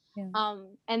down. Yeah.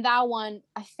 And that one,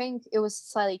 I think it was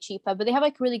slightly cheaper, but they have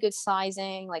like really good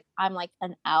sizing. Like I'm like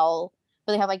an L,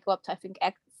 but they have like go up to, I think,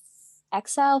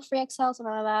 XL, 3XL, something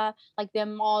like that. Like their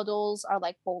models are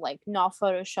like all like not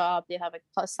Photoshop. They have like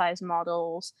plus size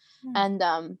models, and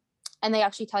they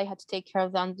actually tell you how to take care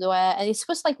of the underwear, and it's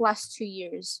supposed to like last 2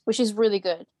 years, which is really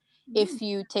good if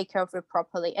you take care of it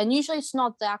properly. And usually it's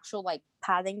not the actual like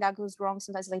padding that goes wrong.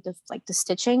 Sometimes it's like the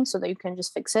stitching, so that you can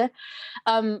just fix it.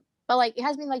 But like it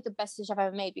has been like the best stitch I've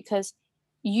ever made, because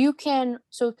you can,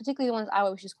 so particularly the ones I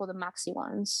wear, which is called the maxi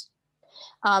ones,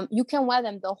 you can wear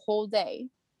them the whole day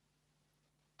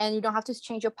and you don't have to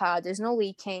change your pad. There's no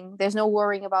leaking. There's no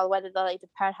worrying about whether the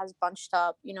pad has bunched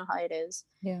up. You know how it is.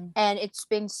 Yeah. And it's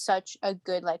been such a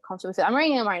good, like, comfortable fit. I'm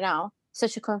wearing them right now.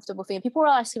 Such a comfortable fit. People were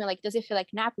asking me, like, does it feel like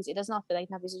nappies? It does not feel like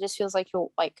nappies. It just feels like you're,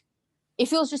 like, it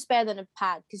feels just better than a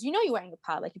pad. Because you know you're wearing a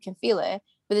pad. Like, you can feel it.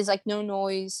 But there's, like, no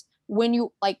noise. When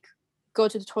you, like, go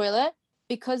to the toilet,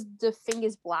 because the thing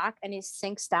is black and it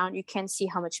sinks down, you can't see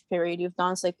how much period you've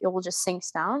done. So, like, it will just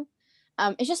sinks down.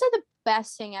 It's just, like, the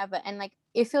best thing ever. And, like,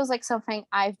 it feels like something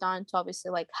I've done to obviously,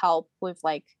 like, help with,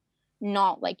 like,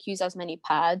 not, like, use as many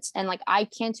pads. And, like, I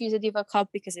can't use a Diva cup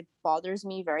because it bothers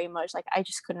me very much. Like, I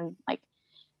just couldn't, like,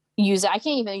 use it. I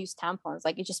can't even use tampons.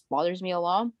 Like, it just bothers me a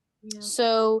lot. Yeah.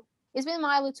 So it's been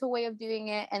my little way of doing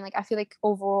it. And, like, I feel like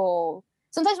overall,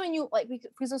 sometimes when you, like,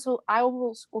 because also I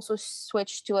also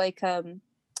switched to, like,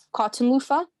 cotton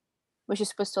loofah, which is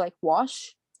supposed to, like,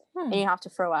 wash and you have to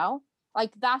throw out.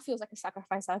 Like, that feels like a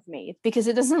sacrifice I've made, because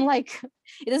it doesn't, like,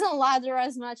 it doesn't lather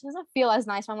as much. It doesn't feel as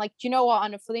nice. I'm like, do you know what?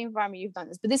 For the environment, you've done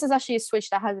this. But this is actually a switch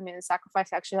that hasn't been a sacrifice.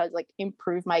 It actually has, like,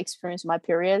 improved my experience with my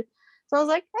period. So I was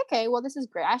like, okay, well, this is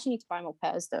great. I actually need to buy more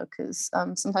pairs, though, because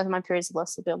sometimes my periods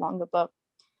last a bit longer. But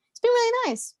it's been really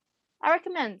nice. I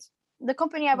recommend. The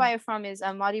company I buy it from is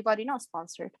Modi Body, not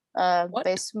sponsored.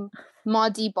 Based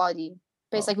Modi Body,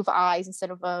 based like with I's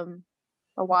instead of a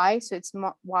Y, so it's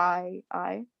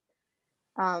Y-I.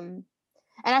 And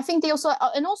I think they also,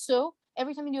 and also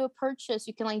every time you do a purchase,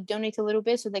 you can, like, donate a little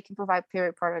bit, so they can provide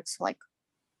period products to, like,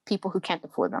 people who can't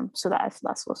afford them. So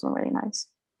that's also really nice.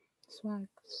 Swag.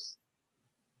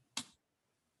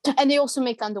 And they also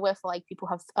make underwear for, like, people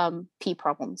who have pee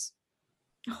problems.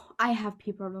 Oh, I have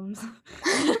pee problems.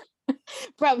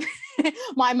 Bro,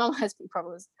 my mom has pee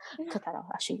problems. Cut that out.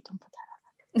 Actually, don't put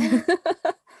that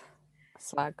out.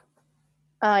 Swag.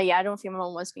 Yeah, I don't think my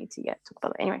mom wants me to talk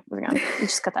about it. Anyway, moving on. You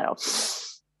just cut that out.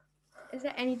 Is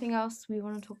there anything else we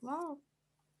want to talk about?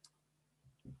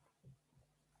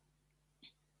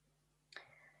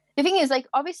 The thing is, like,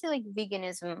 obviously, like,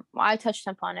 veganism, I touched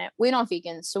upon it. We're not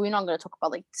vegans, so we're not going to talk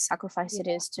about, like, the sacrifice it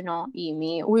is to not eat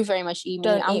meat. We very much eat meat.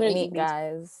 Don't eat meat,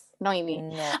 guys. Don't eat meat.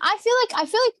 No. I feel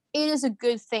like it is a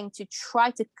good thing to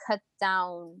try to cut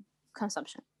down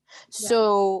consumption. Yeah.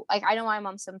 So, like, I know my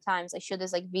mom sometimes, like, she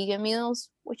does, like, vegan meals,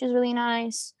 which is really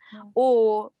nice. Yeah.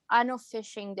 Or I know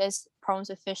fishing, there's problems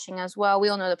with fishing as well. We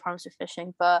all know the problems with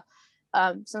fishing, but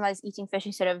sometimes eating fish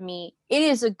instead of meat, it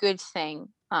is a good thing.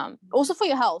 Also for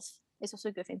your health, it's also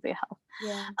a good thing for your health.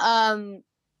 Yeah.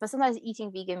 But sometimes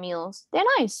eating vegan meals, they're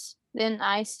nice. They're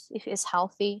nice if it's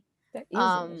healthy. They're easy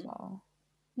as well.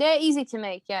 They're easy to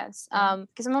make, yes.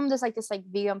 Because my mom does, like, this, like,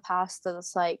 vegan pasta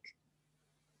that's, like,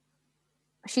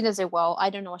 she does it well. I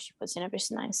don't know what she puts in it, but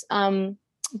it's nice.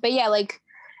 But yeah, like,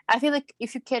 I feel like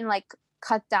if you can like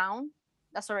cut down,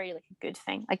 that's already like a good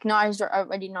thing. Like now you're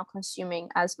already not consuming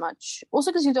as much.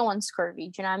 Also because you don't want scurvy,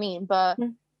 do you know what I mean? But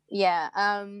yeah.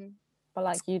 But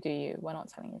like you do you. We're not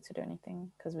telling you to do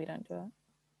anything because we don't do it.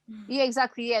 Yeah,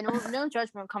 exactly. Yeah, no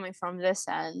judgment coming from this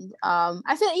end.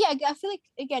 I feel like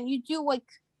again you do like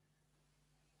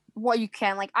what you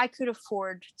can. Like I could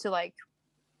afford to like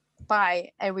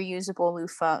buy a reusable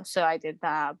loofah, so I did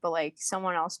that, but like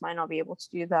someone else might not be able to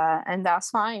do that, and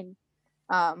that's fine.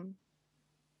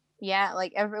 Yeah,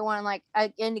 like everyone like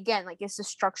and again like it's the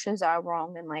structures that are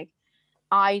wrong, and like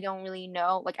I don't really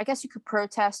know. Like I guess you could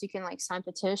protest, you can like sign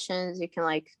petitions, you can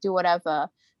like do whatever,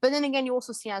 but then again you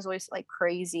also see as always like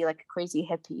a crazy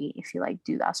hippie if you like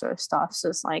do that sort of stuff. So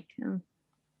it's like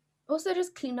also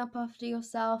just clean up after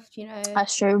yourself, you know.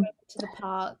 That's true. To the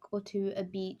park or to a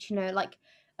beach, you know, like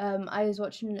I was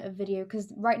watching a video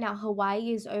because right now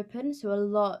Hawaii is open, so a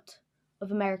lot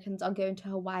of Americans are going to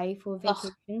Hawaii for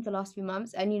vacation the last few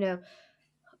months, and you know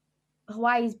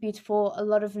Hawaii is beautiful, a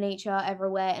lot of nature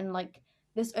everywhere, and like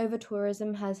this over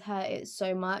tourism has hurt it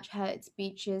so much, hurt its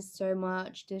beaches so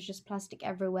much. There's just plastic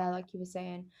everywhere, like you were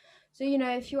saying. So you know,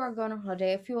 if you are going on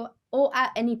holiday, if you're or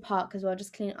at any park as well,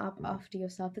 just clean up after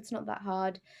yourself. It's not that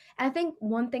hard. And I think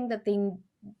one thing that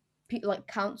like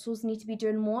councils need to be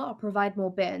doing more or provide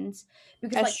more bins,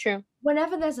 because That's like true.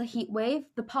 whenever there's a heat wave,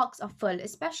 the parks are full,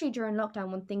 especially during lockdown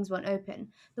when things weren't open.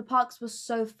 The parks were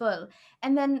so full,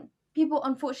 and then people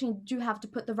unfortunately do have to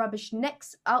put the rubbish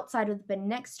next outside of the bin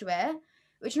next to it,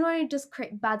 which not only does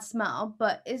create bad smell,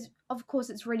 but is of course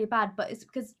it's really bad, but it's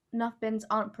because enough bins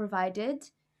aren't provided.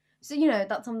 So you know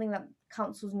that's something that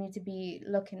councils need to be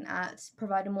looking at,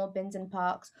 providing more bins in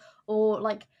parks, or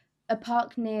like a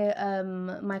park near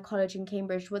my college in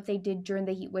Cambridge. What they did during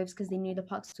the heat waves, because they knew the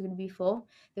parks were going to be full,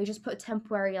 they just put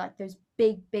temporary, like those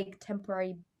big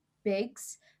temporary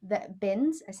bins.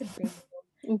 I said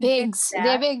big. Bigs.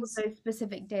 They're bigs. For those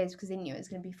specific days because they knew it was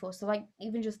going to be full. So like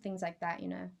even just things like that, you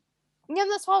know. Yeah,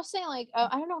 that's what I was saying. Like, I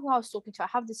don't know who I was talking to. I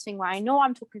have this thing where I know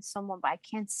I'm talking to someone, but I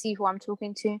can't see who I'm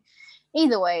talking to.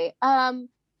 Either way,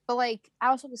 but like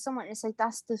I was talking to someone. And it's like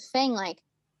that's the thing. Like,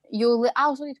 I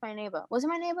was talking to my neighbor. Was it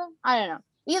my neighbor? I don't know.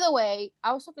 Either way,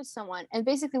 I was talking to someone, and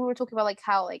basically we were talking about like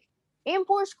how like in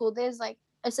Portugal there's like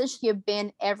essentially a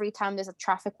bin every time there's a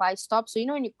traffic light stop. So you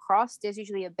know when you cross, there's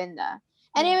usually a bin there,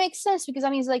 and it makes sense because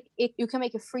that means like you can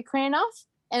make it frequent enough.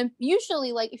 And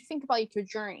usually, like if you think about like, your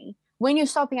journey, when you're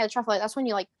stopping at a traffic light, that's when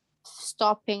you're like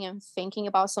stopping and thinking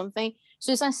about something.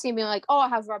 So it's not being like, oh, I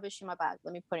have rubbish in my bag,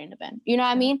 let me put it in the bin. You know what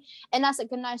I mean? And that's like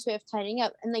a nice way of tidying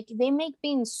up. And like they make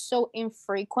bins so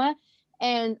infrequent,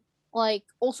 and like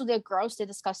also they're gross, they're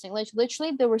disgusting. Like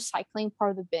literally the recycling part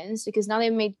of the bins, because now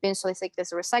they made bins so it's like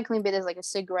there's a recycling bit, there's like a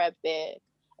cigarette bit,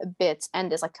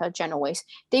 and there's like a general waste.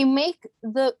 They make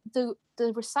the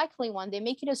recycling one, they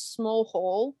make it a small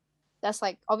hole that's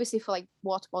like obviously for like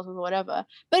water bottles or whatever,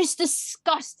 but it's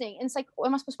disgusting. And it's like,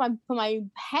 am I supposed to put my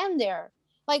hand there?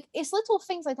 Like it's little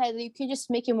things like that you can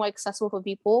just make it more accessible for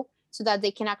people so that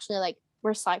they can actually like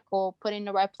recycle, put it in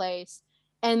the right place,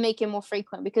 and make it more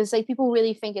frequent. Because like people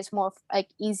really think it's more like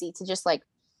easy to just like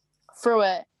throw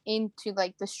it into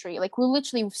like the street. Like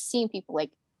we've seen people like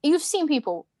you've seen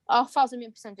people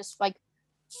 1,000,000% just like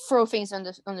throw things on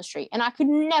the street, and I could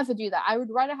never do that. I would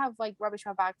rather have like rubbish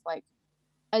in my bag for like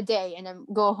a day and then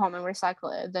go home and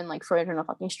recycle it than like throw it in a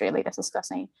fucking street. Like that's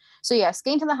disgusting. So yes,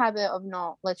 get into the habit of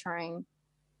not littering.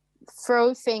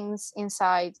 Throw things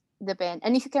inside the bin,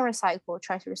 and if you can recycle,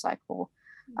 try to recycle.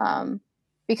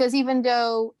 Because even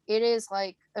though it is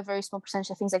like a very small percentage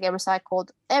of things that get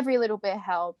recycled, every little bit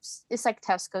helps. It's like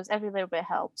Tesco's, every little bit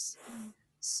helps.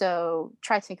 So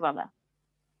try to think about that.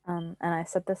 And I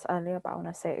said this earlier, but I want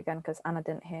to say it again because Anna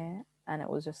didn't hear, and it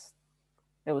was just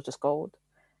gold.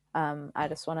 I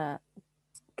just want to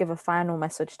give a final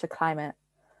message to climate.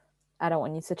 I don't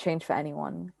want you to change for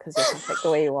anyone because you're perfect the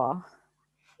way you are.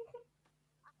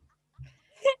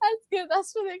 That's good.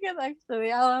 That's really good,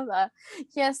 actually. I love that.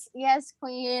 Yes,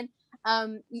 queen.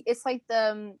 It's like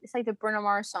the Bruno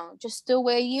Mars song. Just the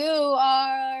way you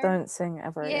are. Don't sing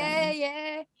ever again.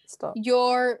 Yeah. Stop.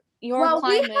 Your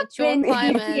climate.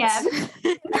 Yeah.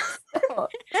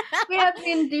 We have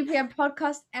been DPM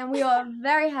podcast, and we are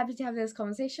very happy to have this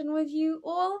conversation with you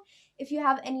all. If you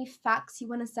have any facts you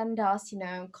want to send us,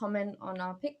 comment on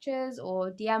our pictures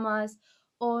or DM us,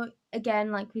 or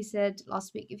again, like we said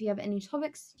last week, if you have any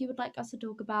topics you would like us to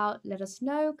talk about, let us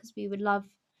know, because we would love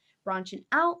branching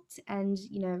out and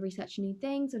researching new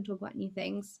things and talk about new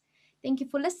things. Thank you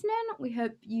for listening. We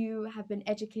hope you have been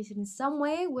educated in some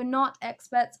way. We're not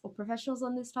experts or professionals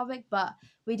on this topic, but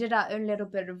we did our own little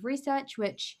bit of research,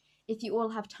 which if you all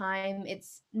have time,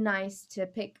 it's nice to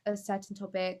pick a certain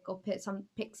topic or pick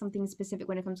something specific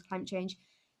when it comes to climate change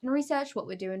and research what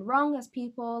we're doing wrong as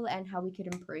people and how we could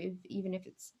improve, even if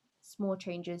it's small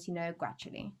changes,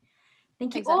 gradually.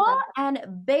 Thank you all, and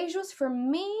beijos from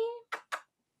me.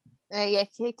 Yeah,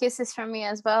 kisses from me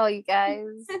as well, you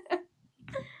guys.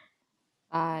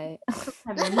 Bye.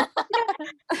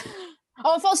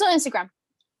 Oh, follow on Instagram.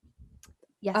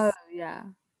 Yes. Oh yeah.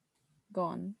 Go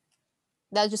on.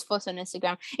 That's just post on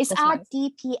Instagram. It's at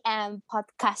DPM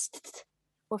podcast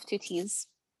with 2 T's.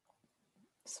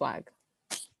 Swag.